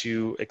way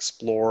to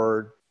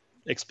explore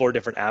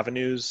different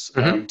avenues,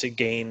 to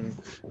gain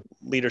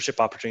leadership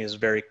opportunities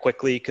very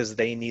quickly, because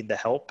they need the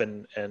help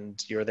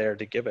and you're there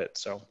to give it.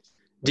 So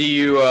do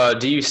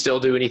you still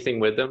do anything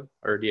with them,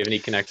 or do you have any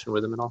connection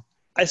with them at all?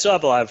 I still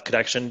have a lot of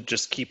connection,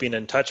 just keeping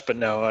in touch, but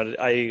no,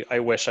 I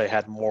wish I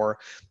had more.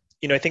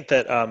 I think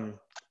that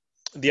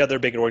the other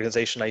big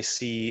organization I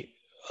see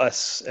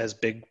us as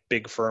big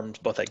firms,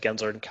 both at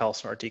Gensler and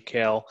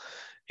CallisonRTKL,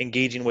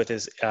 engaging with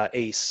is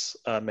ACE,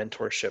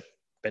 mentor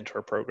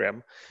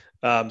program.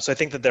 So I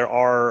think that there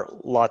are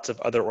lots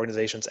of other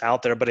organizations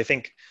out there, but I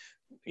think,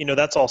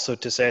 that's also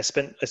to say I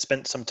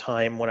spent some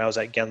time when I was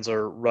at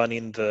Gensler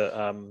running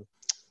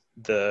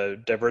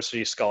the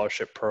diversity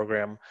scholarship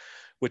program,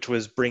 which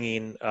was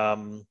bringing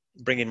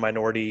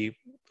minority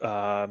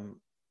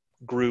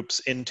groups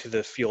into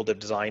the field of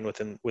design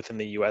within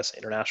the U.S.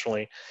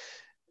 internationally.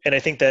 And I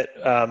think that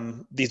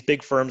these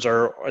big firms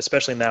are,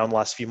 especially now in the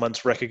last few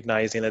months,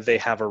 recognizing that they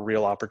have a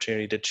real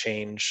opportunity to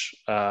change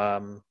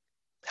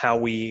how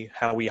we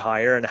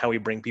hire and how we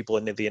bring people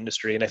into the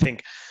industry. And I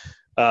think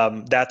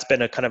that's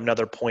been a kind of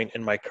another point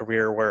in my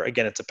career where,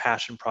 again, it's a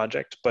passion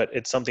project, but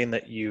it's something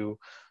that you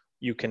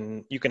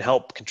can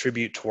help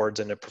contribute towards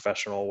in a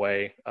professional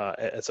way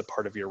as a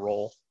part of your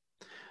role.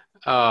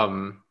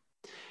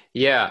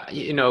 Yeah,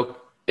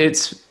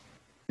 it's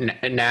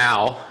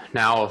now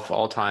of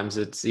all times,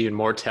 it's even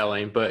more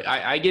telling, but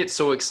I get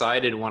so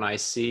excited when I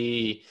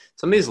see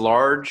some of these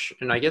large,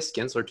 and I guess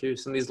Gensler too,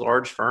 some of these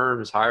large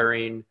firms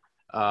hiring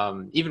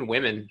even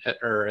women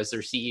or as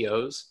their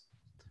CEOs.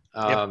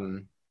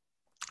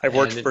 I've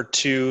worked for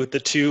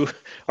the two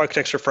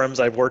architecture firms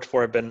I've worked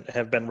for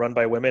have been run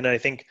by women. And I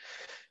think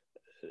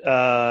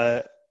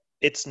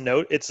it's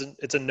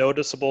a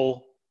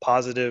noticeable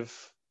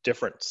positive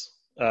difference.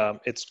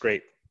 It's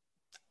great.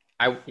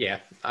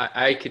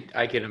 I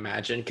could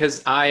imagine, because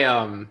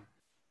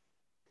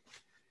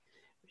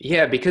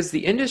because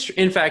the industry,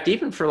 in fact,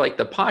 even for like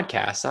the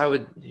podcast,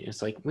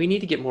 it's like, we need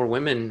to get more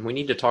women. We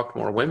need to talk to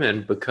more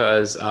women,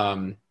 because,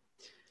 I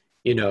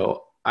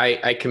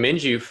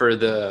commend you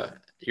for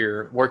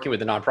you're working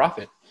with a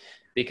nonprofit,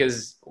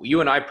 because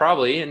you and I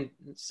probably, and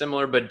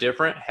similar but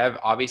different, have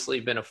obviously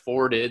been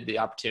afforded the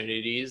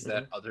opportunities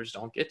that others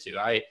don't get to.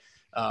 I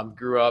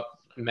grew up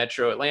in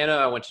Metro Atlanta.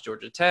 I went to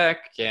Georgia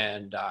Tech,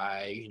 and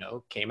I,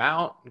 came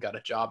out and got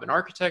a job in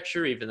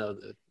architecture, even though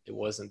it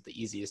wasn't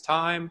the easiest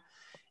time.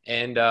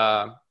 And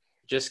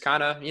just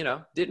kind of,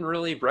 didn't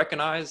really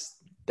recognize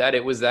that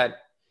it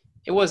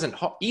wasn't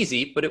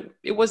easy, but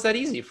it was that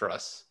easy for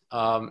us.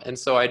 And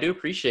so I do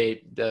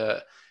appreciate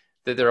that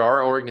there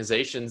are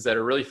organizations that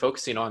are really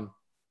focusing on,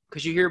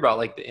 because you hear about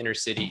like the inner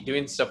city,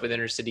 doing stuff with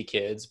inner city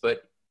kids,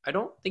 but I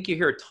don't think you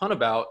hear a ton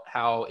about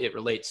how it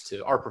relates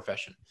to our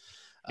profession.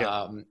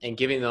 And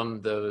giving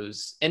them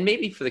those, and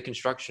maybe for the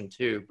construction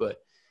too.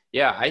 But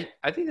yeah,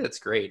 I think that's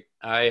great.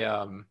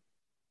 I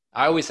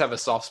always have a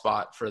soft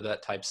spot for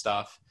that type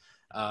stuff,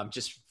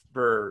 just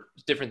for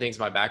different things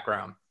in my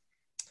background.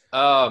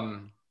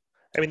 The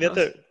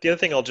other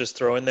thing I'll just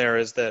throw in there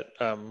is that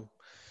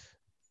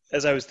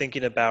as I was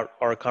thinking about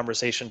our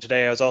conversation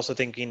today, I was also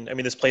thinking,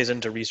 this plays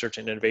into research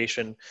and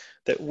innovation,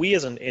 that we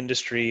as an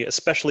industry,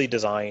 especially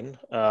design,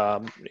 I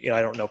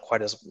don't know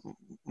quite as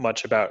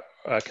much about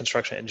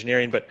construction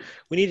engineering, but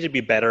we need to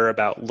be better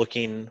about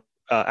looking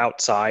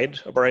outside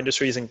of our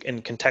industries and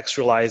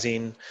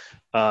contextualizing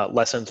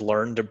lessons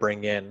learned to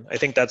bring in. I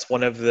think that's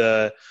one of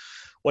the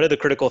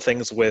critical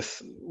things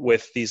with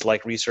these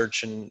like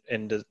research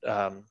and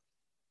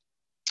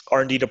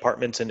R&D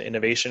departments and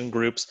innovation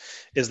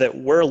groups, is that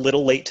we're a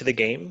little late to the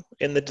game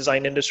in the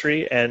design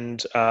industry,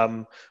 and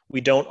we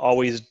don't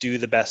always do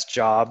the best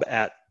job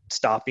at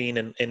stopping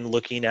and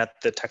looking at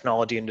the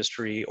technology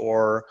industry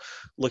or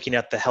looking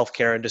at the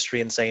healthcare industry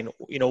and saying,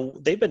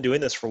 they've been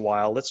doing this for a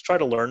while. Let's try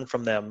to learn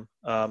from them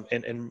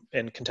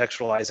and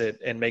contextualize it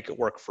and make it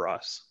work for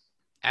us.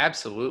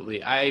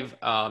 Absolutely. I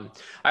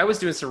was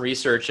doing some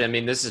research.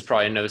 This is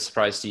probably no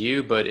surprise to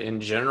you, but in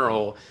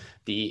general,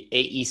 the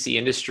AEC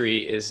industry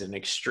is an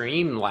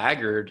extreme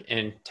laggard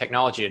in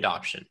technology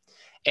adoption.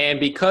 And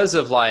because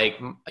of like,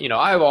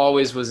 I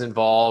always was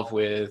involved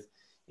with,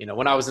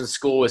 when I was in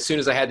school, as soon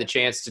as I had the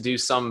chance to do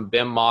some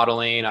BIM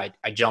modeling, I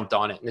jumped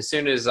on it. And as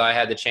soon as I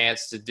had the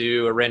chance to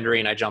do a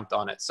rendering, I jumped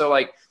on it. So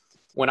like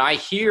when I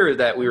hear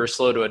that we were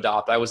slow to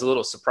adopt, I was a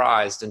little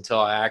surprised until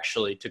I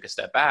actually took a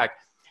step back.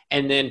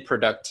 And then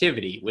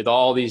productivity, with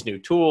all these new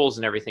tools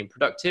and everything,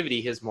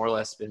 productivity has more or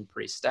less been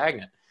pretty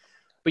stagnant.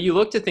 But you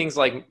look to things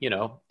like,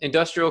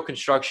 industrial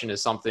construction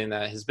is something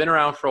that has been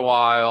around for a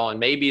while, and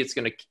maybe it's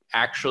going to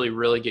actually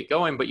really get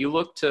going. But you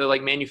look to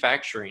like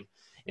manufacturing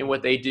and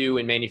what they do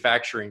in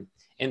manufacturing,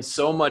 and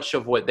so much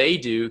of what they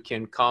do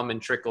can come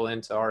and trickle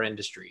into our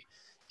industry.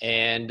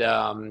 And,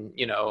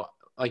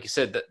 like you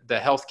said, the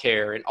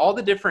healthcare and all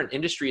the different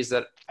industries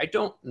that I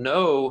don't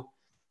know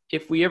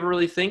if we ever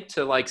really think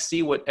to like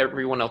see what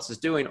everyone else is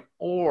doing,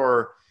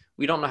 or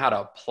we don't know how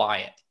to apply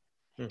it.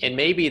 Mm-hmm. And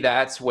maybe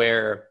that's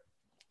where,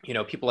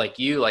 people like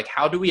you, like,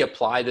 how do we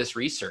apply this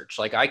research?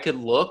 Like I could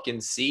look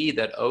and see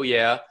that, oh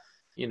yeah,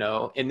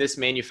 in this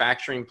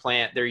manufacturing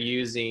plant, they're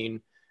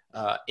using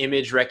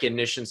image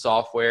recognition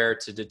software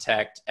to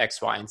detect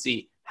X, Y, and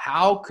Z.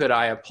 How could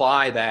I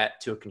apply that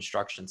to a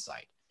construction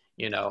site?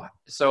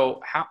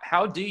 So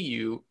how do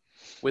you,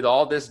 with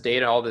all this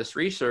data, all this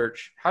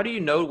research, how do you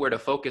know where to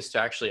focus to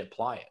actually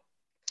apply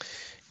it?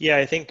 Yeah,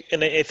 I think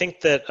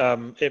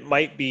that it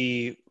might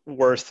be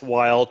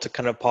worthwhile to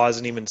kind of pause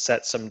and even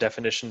set some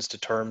definitions to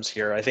terms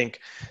here. I think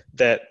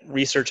that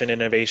research and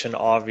innovation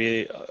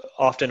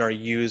often are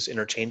used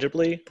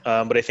interchangeably,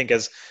 but I think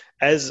as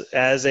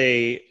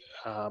a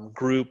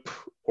group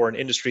or an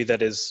industry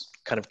that is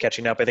kind of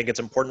catching up, I think it's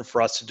important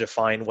for us to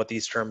define what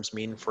these terms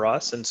mean for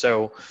us. And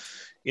so,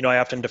 I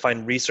often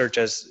define research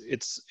as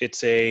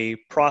it's a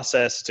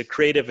process, it's a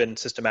creative and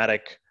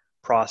systematic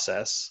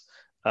process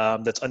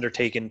that's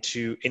undertaken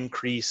to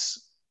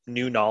increase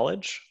new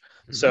knowledge.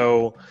 Mm-hmm.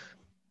 So,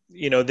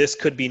 this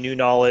could be new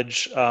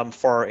knowledge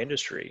for our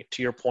industry.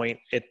 To your point,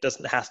 it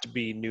doesn't have to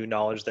be new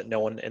knowledge that no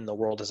one in the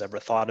world has ever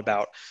thought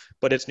about,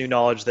 but it's new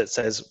knowledge that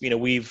says,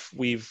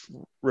 we've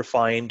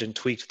refined and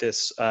tweaked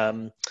this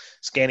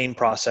scanning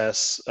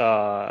process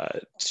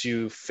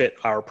to fit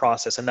our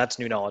process, and that's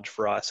new knowledge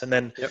for us. And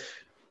then yep.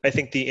 I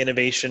think the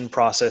innovation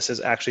process is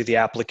actually the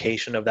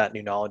application of that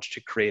new knowledge to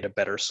create a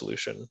better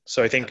solution.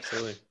 So I think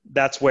Absolutely.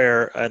 That's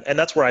where, and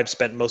that's where I've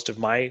spent most of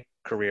my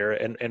career,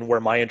 and where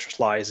my interest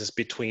lies is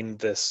between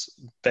this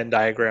Venn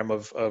diagram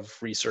of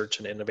research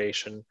and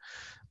innovation.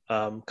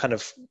 Kind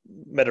of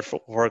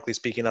metaphorically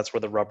speaking, that's where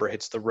the rubber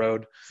hits the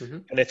road. Mm-hmm.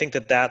 And I think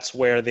that that's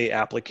where the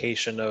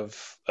application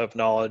of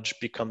knowledge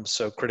becomes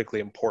so critically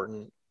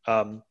important.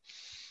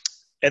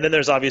 And then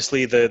there's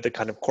obviously the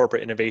kind of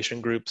corporate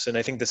innovation groups. And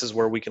I think this is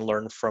where we can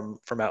learn from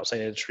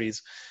outside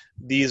industries.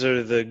 These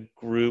are the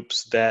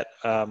groups that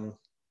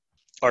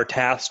are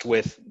tasked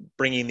with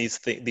bringing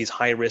these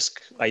high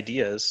risk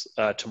ideas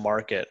to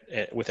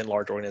market within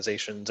large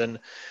organizations. And,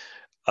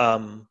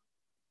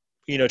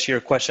 to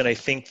your question, I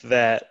think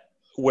that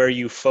where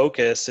you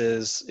focus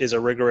is a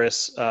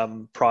rigorous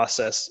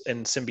process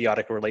and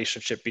symbiotic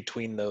relationship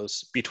between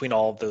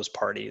all of those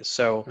parties.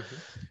 So, mm-hmm.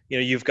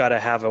 You've got to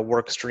have a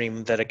work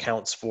stream that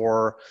accounts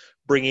for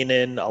bringing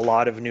in a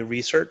lot of new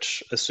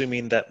research,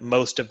 assuming that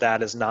most of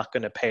that is not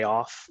going to pay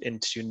off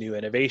into new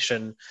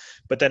innovation,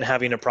 but then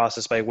having a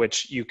process by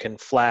which you can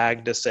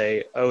flag to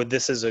say, oh,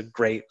 this is a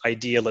great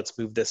idea, let's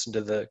move this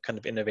into the kind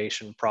of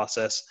innovation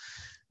process.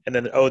 And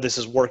then, oh, this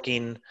is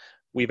working,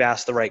 we've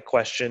asked the right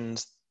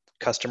questions,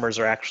 customers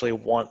are actually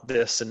want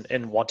this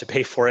and want to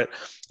pay for it.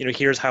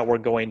 Here's how we're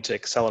going to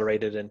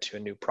accelerate it into a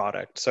new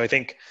product. So I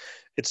think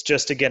it's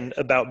just, again,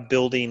 about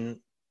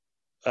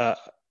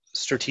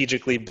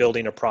strategically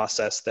building a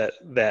process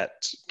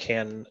that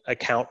can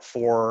account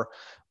for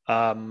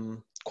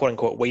quote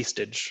unquote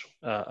wastage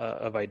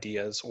of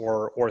ideas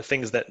or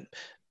things that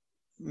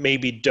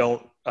maybe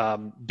don't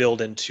build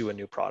into a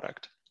new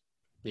product.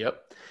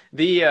 Yep.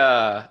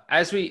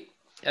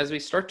 As we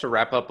start to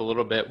wrap up a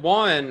little bit,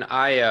 one,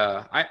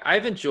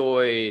 I've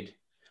enjoyed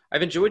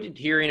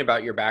hearing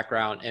about your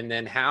background, and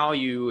then how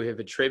you have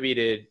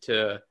attributed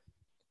to,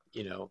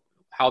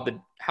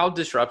 how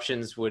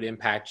disruptions would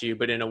impact you,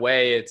 but in a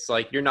way it's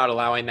like you're not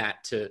allowing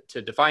that to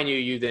define you.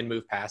 You then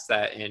move past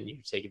that and you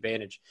take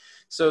advantage.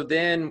 So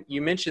then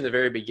you mentioned in the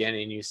very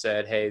beginning, you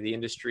said, hey, the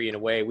industry, in a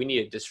way, we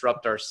need to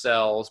disrupt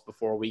ourselves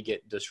before we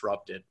get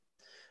disrupted.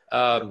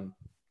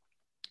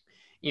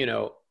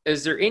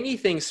 Is there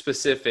anything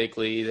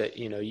specifically that,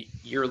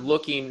 you're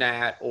looking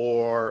at,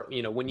 or,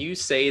 when you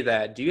say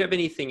that, do you have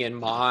anything in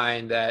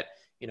mind that,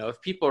 if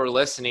people are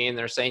listening,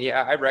 they're saying,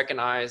 yeah, I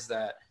recognize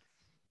that,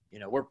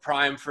 we're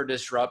primed for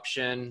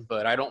disruption,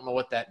 but I don't know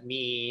what that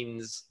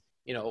means.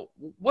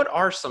 What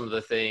are some of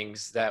the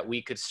things that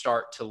we could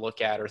start to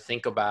look at or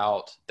think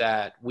about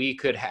that we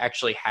could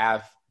actually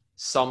have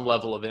some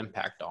level of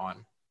impact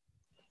on?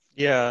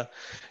 Yeah,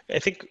 I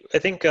think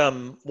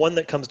one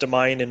that comes to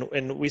mind,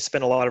 and we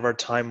spent a lot of our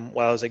time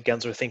while I was at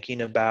Gensler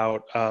thinking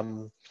about,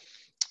 the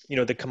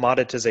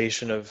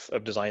commoditization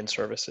of design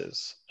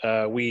services.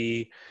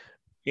 We,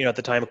 at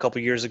the time, a couple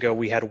of years ago,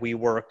 we had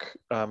WeWork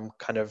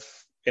kind of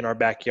in our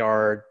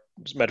backyard,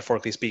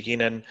 metaphorically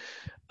speaking, and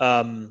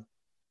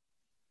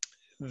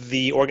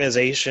the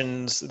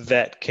organizations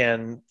that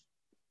can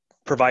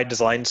provide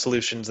design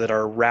solutions that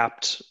are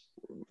wrapped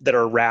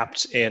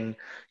in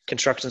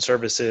construction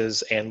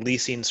services and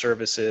leasing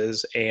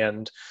services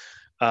and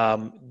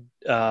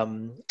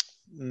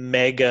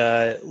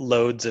mega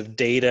loads of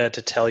data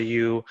to tell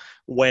you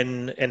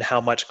when and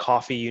how much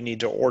coffee you need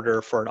to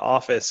order for an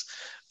office.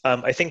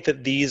 I think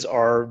that these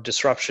are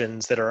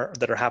disruptions that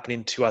are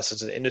happening to us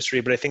as an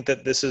industry, but I think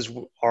that this is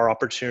our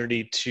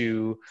opportunity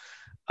to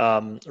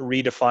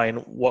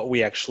redefine what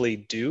we actually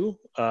do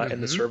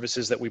and the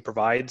services that we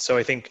provide. So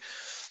I think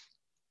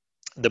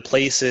the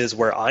places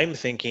where I'm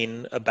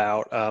thinking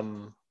about,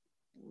 and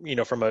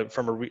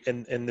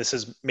this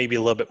is maybe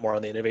a little bit more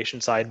on the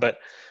innovation side, but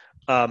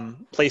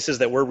places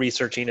that we're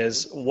researching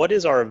is, what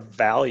is our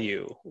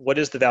value? What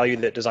is the value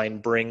that design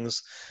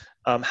brings?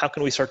 How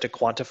can we start to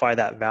quantify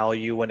that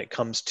value when it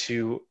comes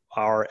to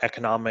our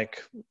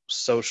economic,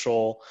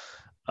 social,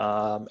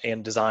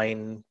 and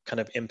design kind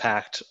of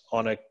impact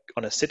on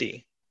a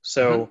city?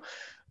 So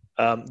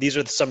these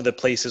are some of the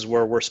places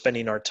where we're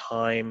spending our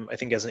time, I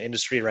think, as an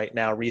industry right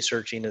now,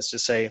 researching, is to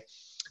say,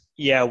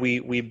 yeah,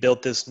 we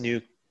built this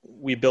new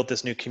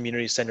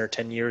community center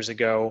 10 years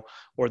ago,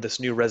 or this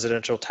new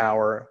residential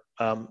tower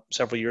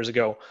several years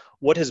ago.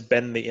 What has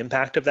been the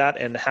impact of that,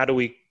 and how do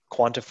we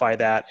quantify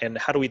that, and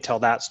how do we tell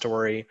that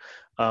story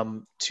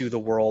to the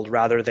world,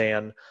 rather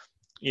than,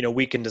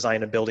 we can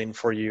design a building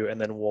for you and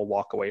then we'll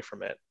walk away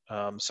from it.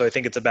 So I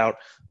think it's about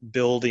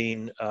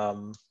building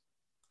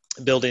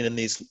in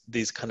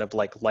these kind of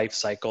like life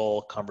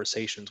cycle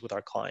conversations with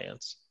our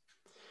clients.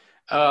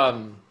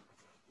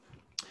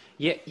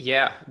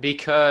 Yeah,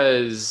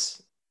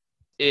 because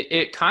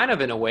it kind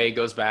of, in a way,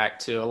 goes back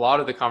to a lot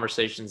of the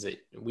conversations that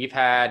we've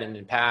had in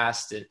the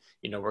past. And,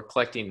 we're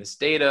collecting this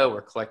data,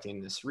 we're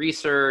collecting this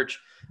research.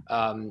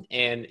 And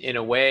in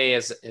a way,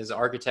 as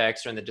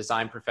architects or in the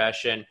design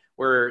profession,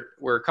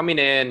 we're coming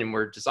in and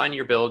we're designing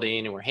your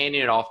building and we're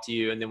handing it off to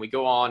you. And then we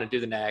go on and do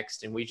the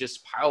next, and we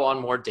just pile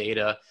on more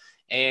data.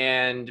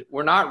 And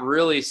we're not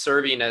really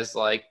serving as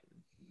like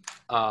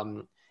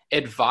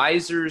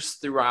advisors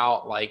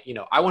throughout, like,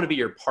 I want to be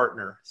your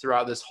partner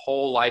throughout this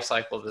whole life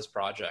cycle of this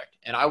project.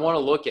 And I want to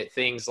look at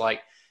things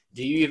like,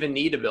 do you even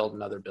need to build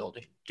another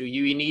building? Do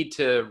you need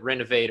to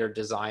renovate or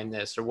design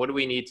this? Or what do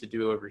we need to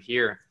do over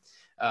here?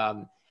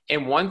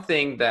 And one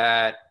thing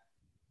that,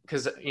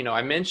 because,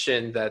 I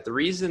mentioned that the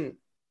reason,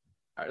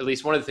 or at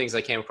least one of the things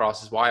I came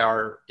across, is why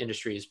our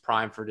industry is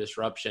primed for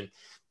disruption,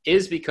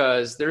 is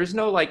because there's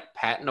no like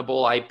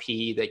patentable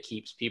IP that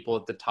keeps people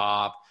at the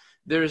top.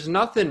 There's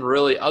nothing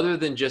really other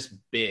than just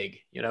big.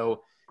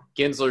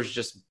 Gensler's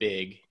just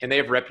big and they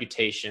have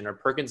reputation, or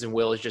Perkins and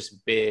Will is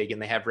just big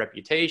and they have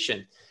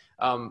reputation.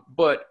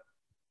 But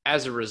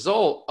as a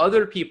result,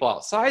 other people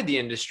outside the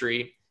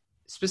industry,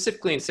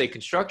 specifically in, say,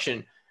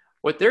 construction,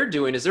 what they're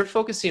doing is they're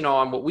focusing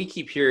on what we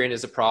keep hearing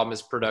as a problem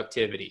is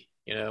productivity.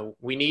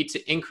 We need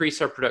to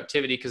increase our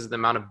productivity because of the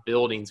amount of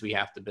buildings we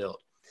have to build.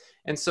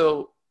 And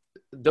so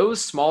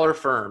those smaller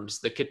firms,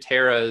 the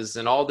Kateras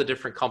and all the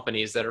different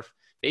companies that are,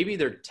 maybe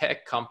they're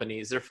tech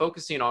companies, they're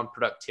focusing on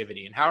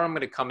productivity and how I'm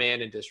going to come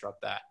in and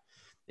disrupt that.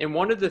 And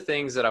one of the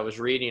things that I was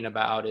reading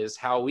about is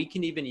how we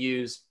can even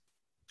use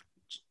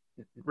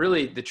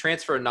really the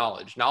transfer of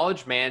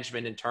knowledge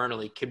management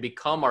internally can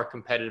become our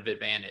competitive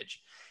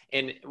advantage.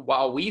 And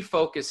while they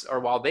focus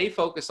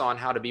on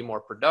how to be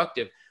more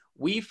productive,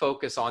 we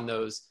focus on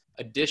those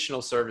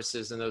additional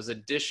services and those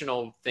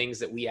additional things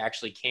that we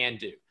actually can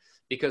do.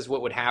 Because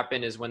what would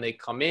happen is when they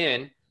come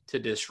in to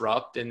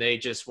disrupt and they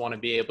just want to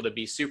be able to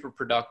be super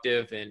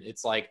productive, and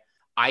it's like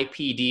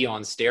IPD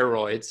on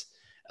steroids,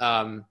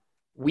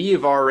 we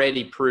have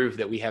already proved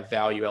that we have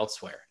value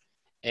elsewhere.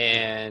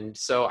 And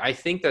so I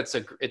think it's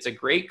a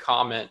great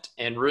comment,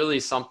 and really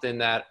something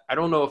that I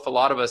don't know if a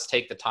lot of us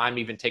take the time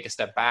to even take a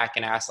step back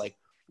and ask, like,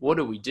 what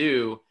do we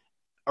do?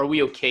 Are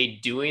we okay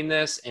doing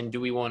this? And do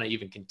we want to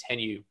even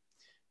continue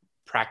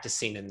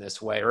practicing in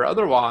this way? Or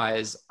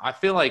otherwise, I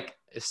feel like,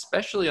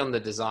 especially on the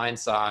design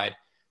side,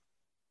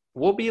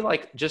 we'll be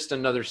like just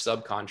another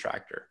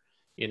subcontractor,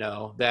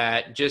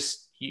 that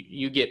just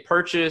you get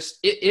purchased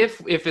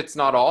if it's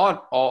not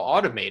all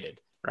automated.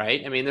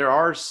 Right. I mean, there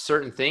are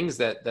certain things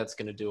that's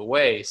going to do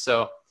away.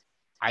 So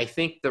I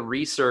think the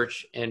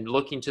research and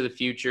looking to the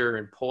future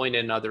and pulling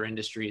in other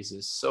industries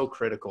is so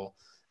critical,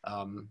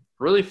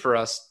 really, for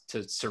us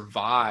to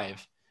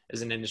survive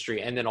as an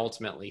industry and then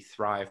ultimately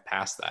thrive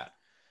past that.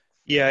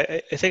 Yeah,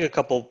 I think a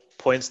couple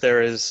points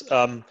there is,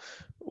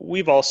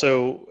 we've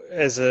also,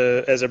 as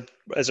a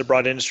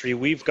broad industry,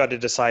 we've got to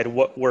decide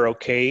what we're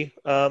okay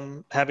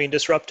having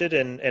disrupted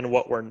and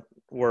what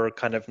we're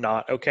kind of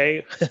not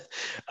okay.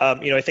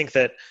 I think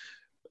that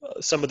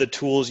some of the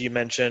tools you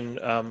mentioned,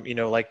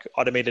 like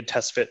automated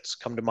test fits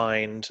come to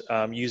mind,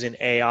 using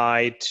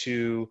AI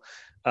to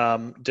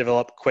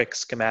develop quick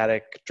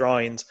schematic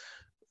drawings.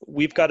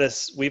 Me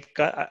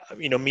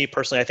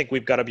personally, I think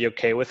we've got to be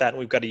okay with that, and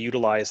we've got to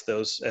utilize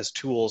those as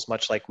tools,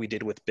 much like we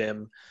did with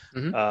BIM.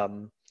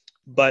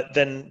 But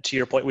then to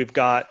your point, we've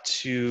got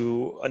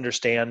to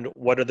understand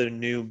what are the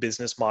new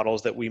business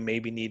models that we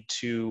maybe need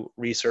to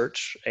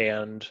research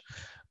and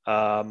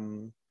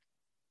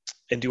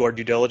do our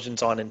due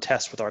diligence on and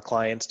test with our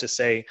clients to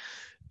say,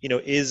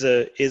 is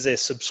a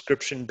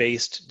subscription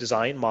based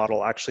design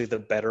model actually the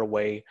better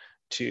way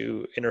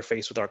to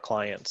interface with our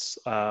clients?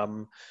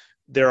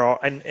 There are,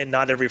 and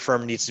not every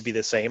firm needs to be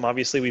the same.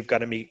 Obviously, we've got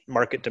to meet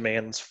market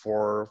demands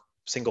for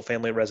single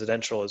family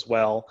residential as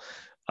well.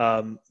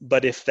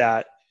 But if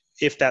that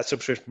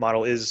subscription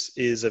model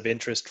is of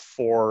interest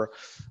for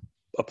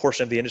a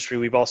portion of the industry,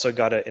 we've also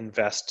got to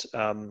invest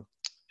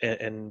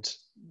and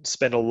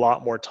spend a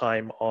lot more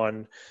time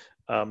on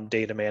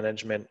data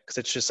management, because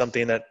it's just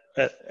something that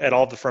at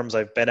all the firms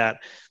I've been at,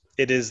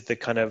 it is the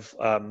kind of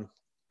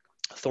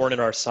thorn in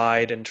our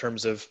side in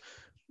terms of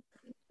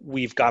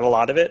we've got a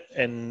lot of it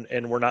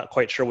and we're not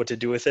quite sure what to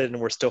do with it, and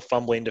we're still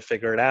fumbling to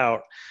figure it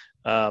out.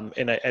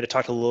 And I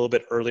talked a little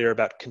bit earlier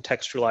about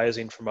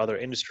contextualizing from other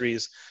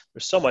industries.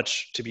 There's so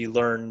much to be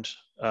learned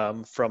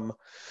from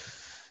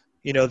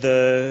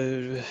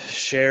the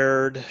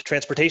shared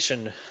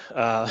transportation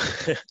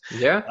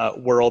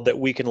world that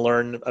we can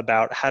learn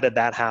about. How did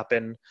that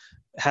happen?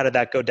 How did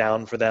that go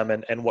down for them?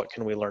 And what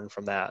can we learn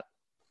from that?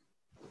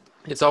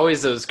 It's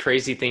always those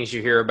crazy things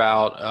you hear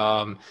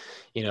about,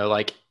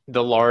 like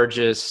the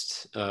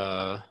largest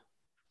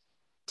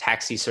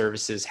taxi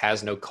services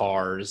has no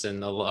cars,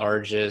 and the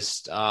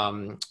largest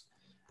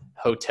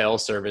hotel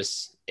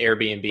service,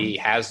 Airbnb,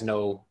 has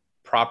no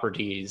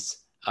properties.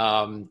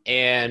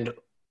 And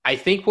I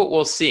think what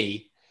we'll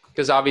see,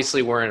 because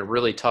obviously we're in a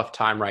really tough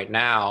time right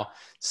now,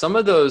 some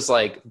of those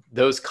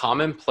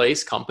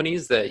commonplace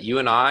companies that you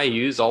and I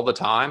use all the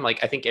time,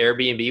 like I think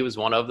Airbnb was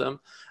one of them,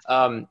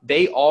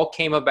 they all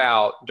came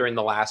about during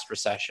the last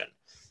recession.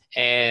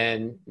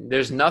 And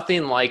there's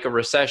nothing like a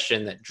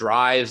recession that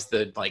drives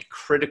the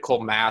critical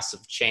mass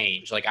of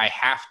change. Like, I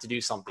have to do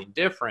something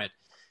different.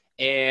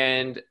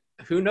 And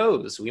who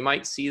knows, we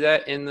might see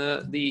that in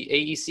the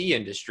AEC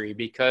industry,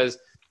 because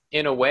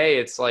in a way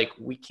it's like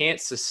we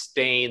can't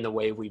sustain the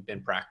way we've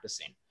been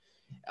practicing.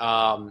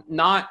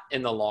 Not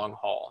in the long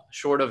haul,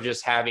 short of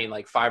just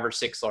having 5 or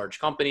 6 large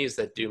companies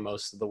that do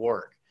most of the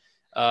work.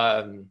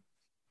 So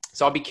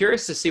I'll be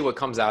curious to see what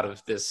comes out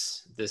of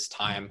this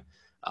time.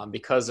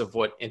 Because of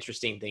what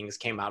interesting things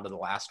came out of the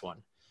last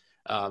one.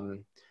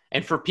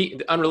 And for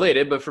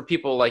unrelated, but for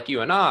people like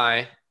you and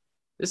I,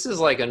 this is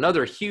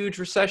another huge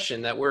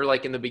recession that we're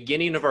in the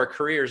beginning of our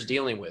careers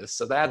dealing with.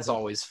 So that's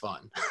always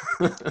fun.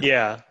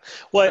 Yeah.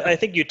 Well, I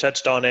think you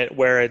touched on it,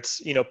 where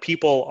it's,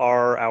 people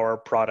are our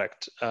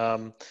product.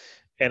 And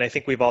I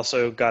think we've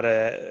also got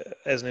to,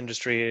 as an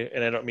industry,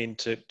 and I don't mean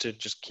to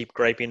just keep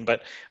griping,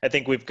 but I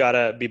think we've got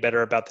to be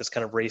better about this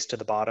kind of race to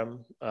the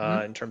bottom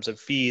in terms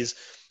of fees.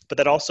 But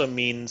that also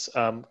means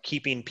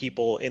keeping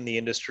people in the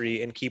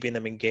industry and keeping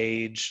them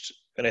engaged.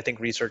 And I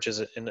think research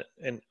is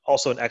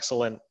also an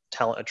excellent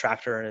talent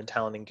attractor and a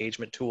talent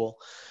engagement tool.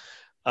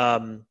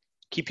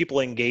 Keep people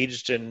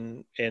engaged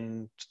in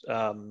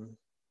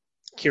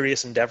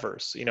curious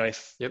endeavors. I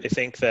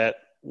think that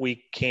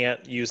we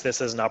can't use this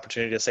as an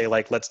opportunity to say,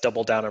 let's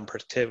double down on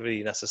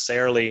productivity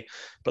necessarily,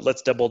 but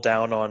let's double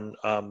down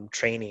on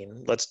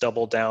training. Let's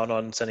double down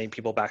on sending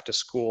people back to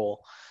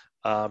school.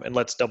 And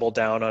let's double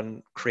down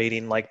on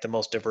creating the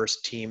most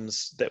diverse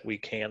teams that we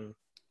can.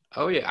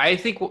 Oh yeah. I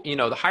think,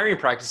 the hiring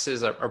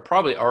practices are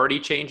probably already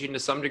changing to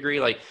some degree.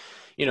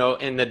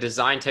 In the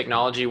design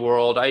technology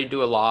world, I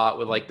do a lot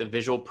with the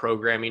visual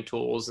programming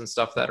tools and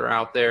stuff that are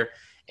out there.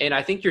 And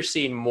I think you're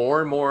seeing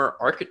more and more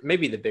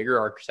maybe the bigger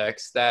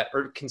architects that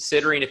are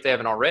considering, if they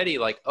haven't already,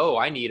 oh,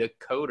 I need a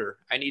coder.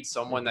 I need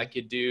someone that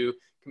could do,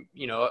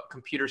 a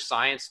computer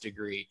science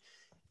degree.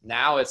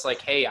 Now it's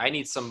hey, I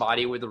need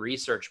somebody with a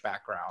research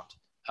background.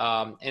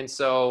 And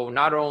so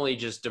not only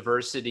just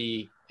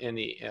diversity in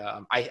the,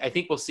 I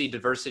think we'll see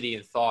diversity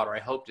in thought, or I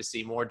hope to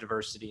see more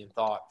diversity in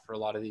thought for a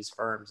lot of these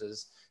firms,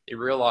 as they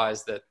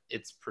realize that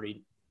it's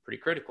pretty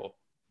critical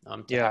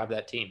to have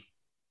that team.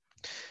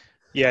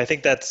 Yeah, I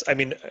think that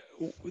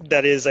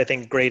is, I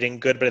think, great and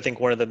good. But I think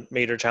one of the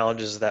major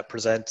challenges that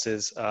presents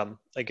is,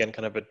 again,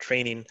 kind of a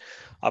training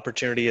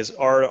opportunity is,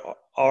 are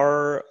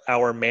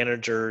our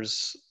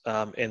managers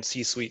and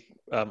C-suite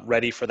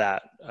ready for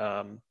that?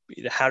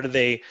 How do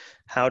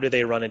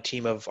they run a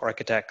team of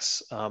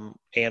architects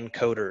and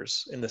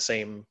coders in the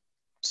same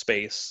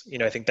space?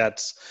 I think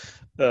that's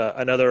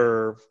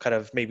another kind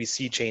of maybe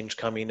sea change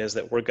coming, is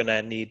that we're going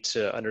to need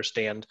to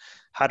understand,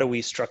 how do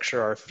we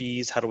structure our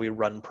fees? How do we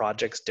run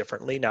projects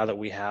differently now that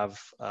we have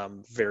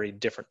very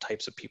different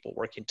types of people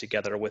working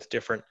together with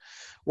different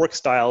work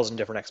styles and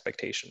different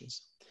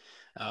expectations?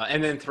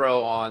 And then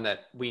throw on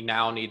that we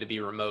now need to be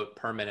remote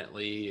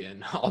permanently,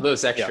 and all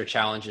those extra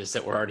challenges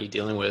that we're already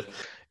dealing with.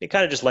 It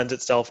kind of just lends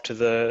itself to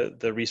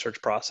the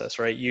research process,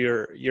 right?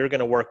 You're going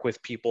to work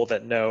with people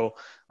that know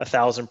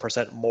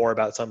 1,000% more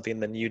about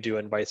something than you do,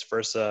 and vice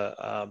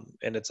versa.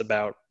 And it's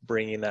about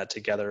bringing that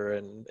together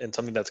and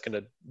something that's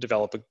going to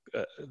develop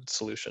a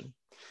solution.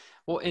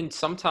 Well, and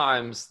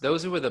sometimes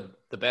those are where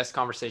the best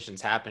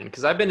conversations happen,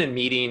 because I've been in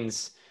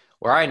meetings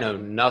where I know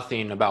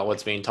nothing about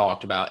what's being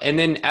talked about. And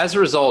then as a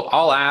result,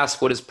 I'll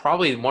ask what is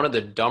probably one of the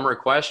dumber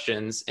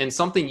questions and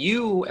something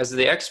you as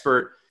the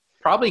expert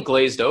probably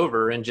glazed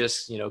over and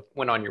just,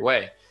 went on your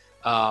way.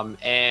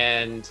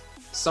 And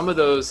some of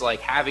those, like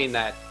having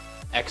that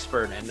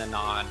expert and the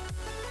nod,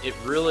 it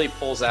really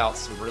pulls out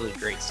some really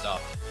great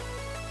stuff.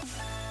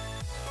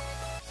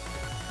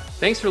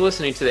 Thanks for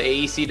listening to the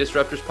AEC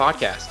Disruptors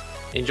podcast.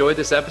 Enjoyed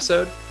this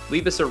episode?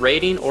 Leave us a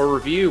rating or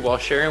review while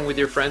sharing with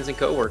your friends and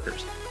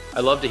coworkers.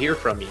 I'd love to hear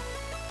from you.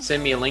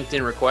 Send me a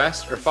LinkedIn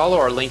request or follow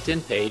our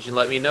LinkedIn page and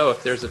let me know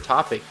if there's a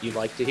topic you'd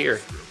like to hear.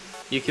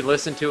 You can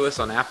listen to us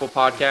on Apple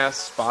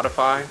Podcasts,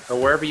 Spotify,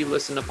 or wherever you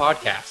listen to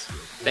podcasts.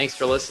 Thanks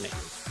for listening.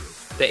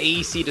 The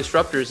AEC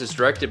Disruptors is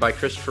directed by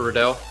Christopher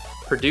Riddell,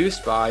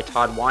 produced by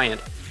Todd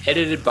Wyant,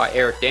 edited by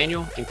Eric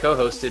Daniel, and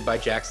co-hosted by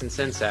Jackson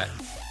Sensat.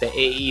 The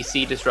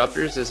AEC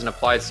Disruptors is an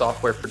Applied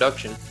Software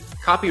production.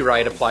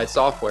 Copyright Applied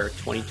Software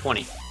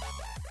 2020.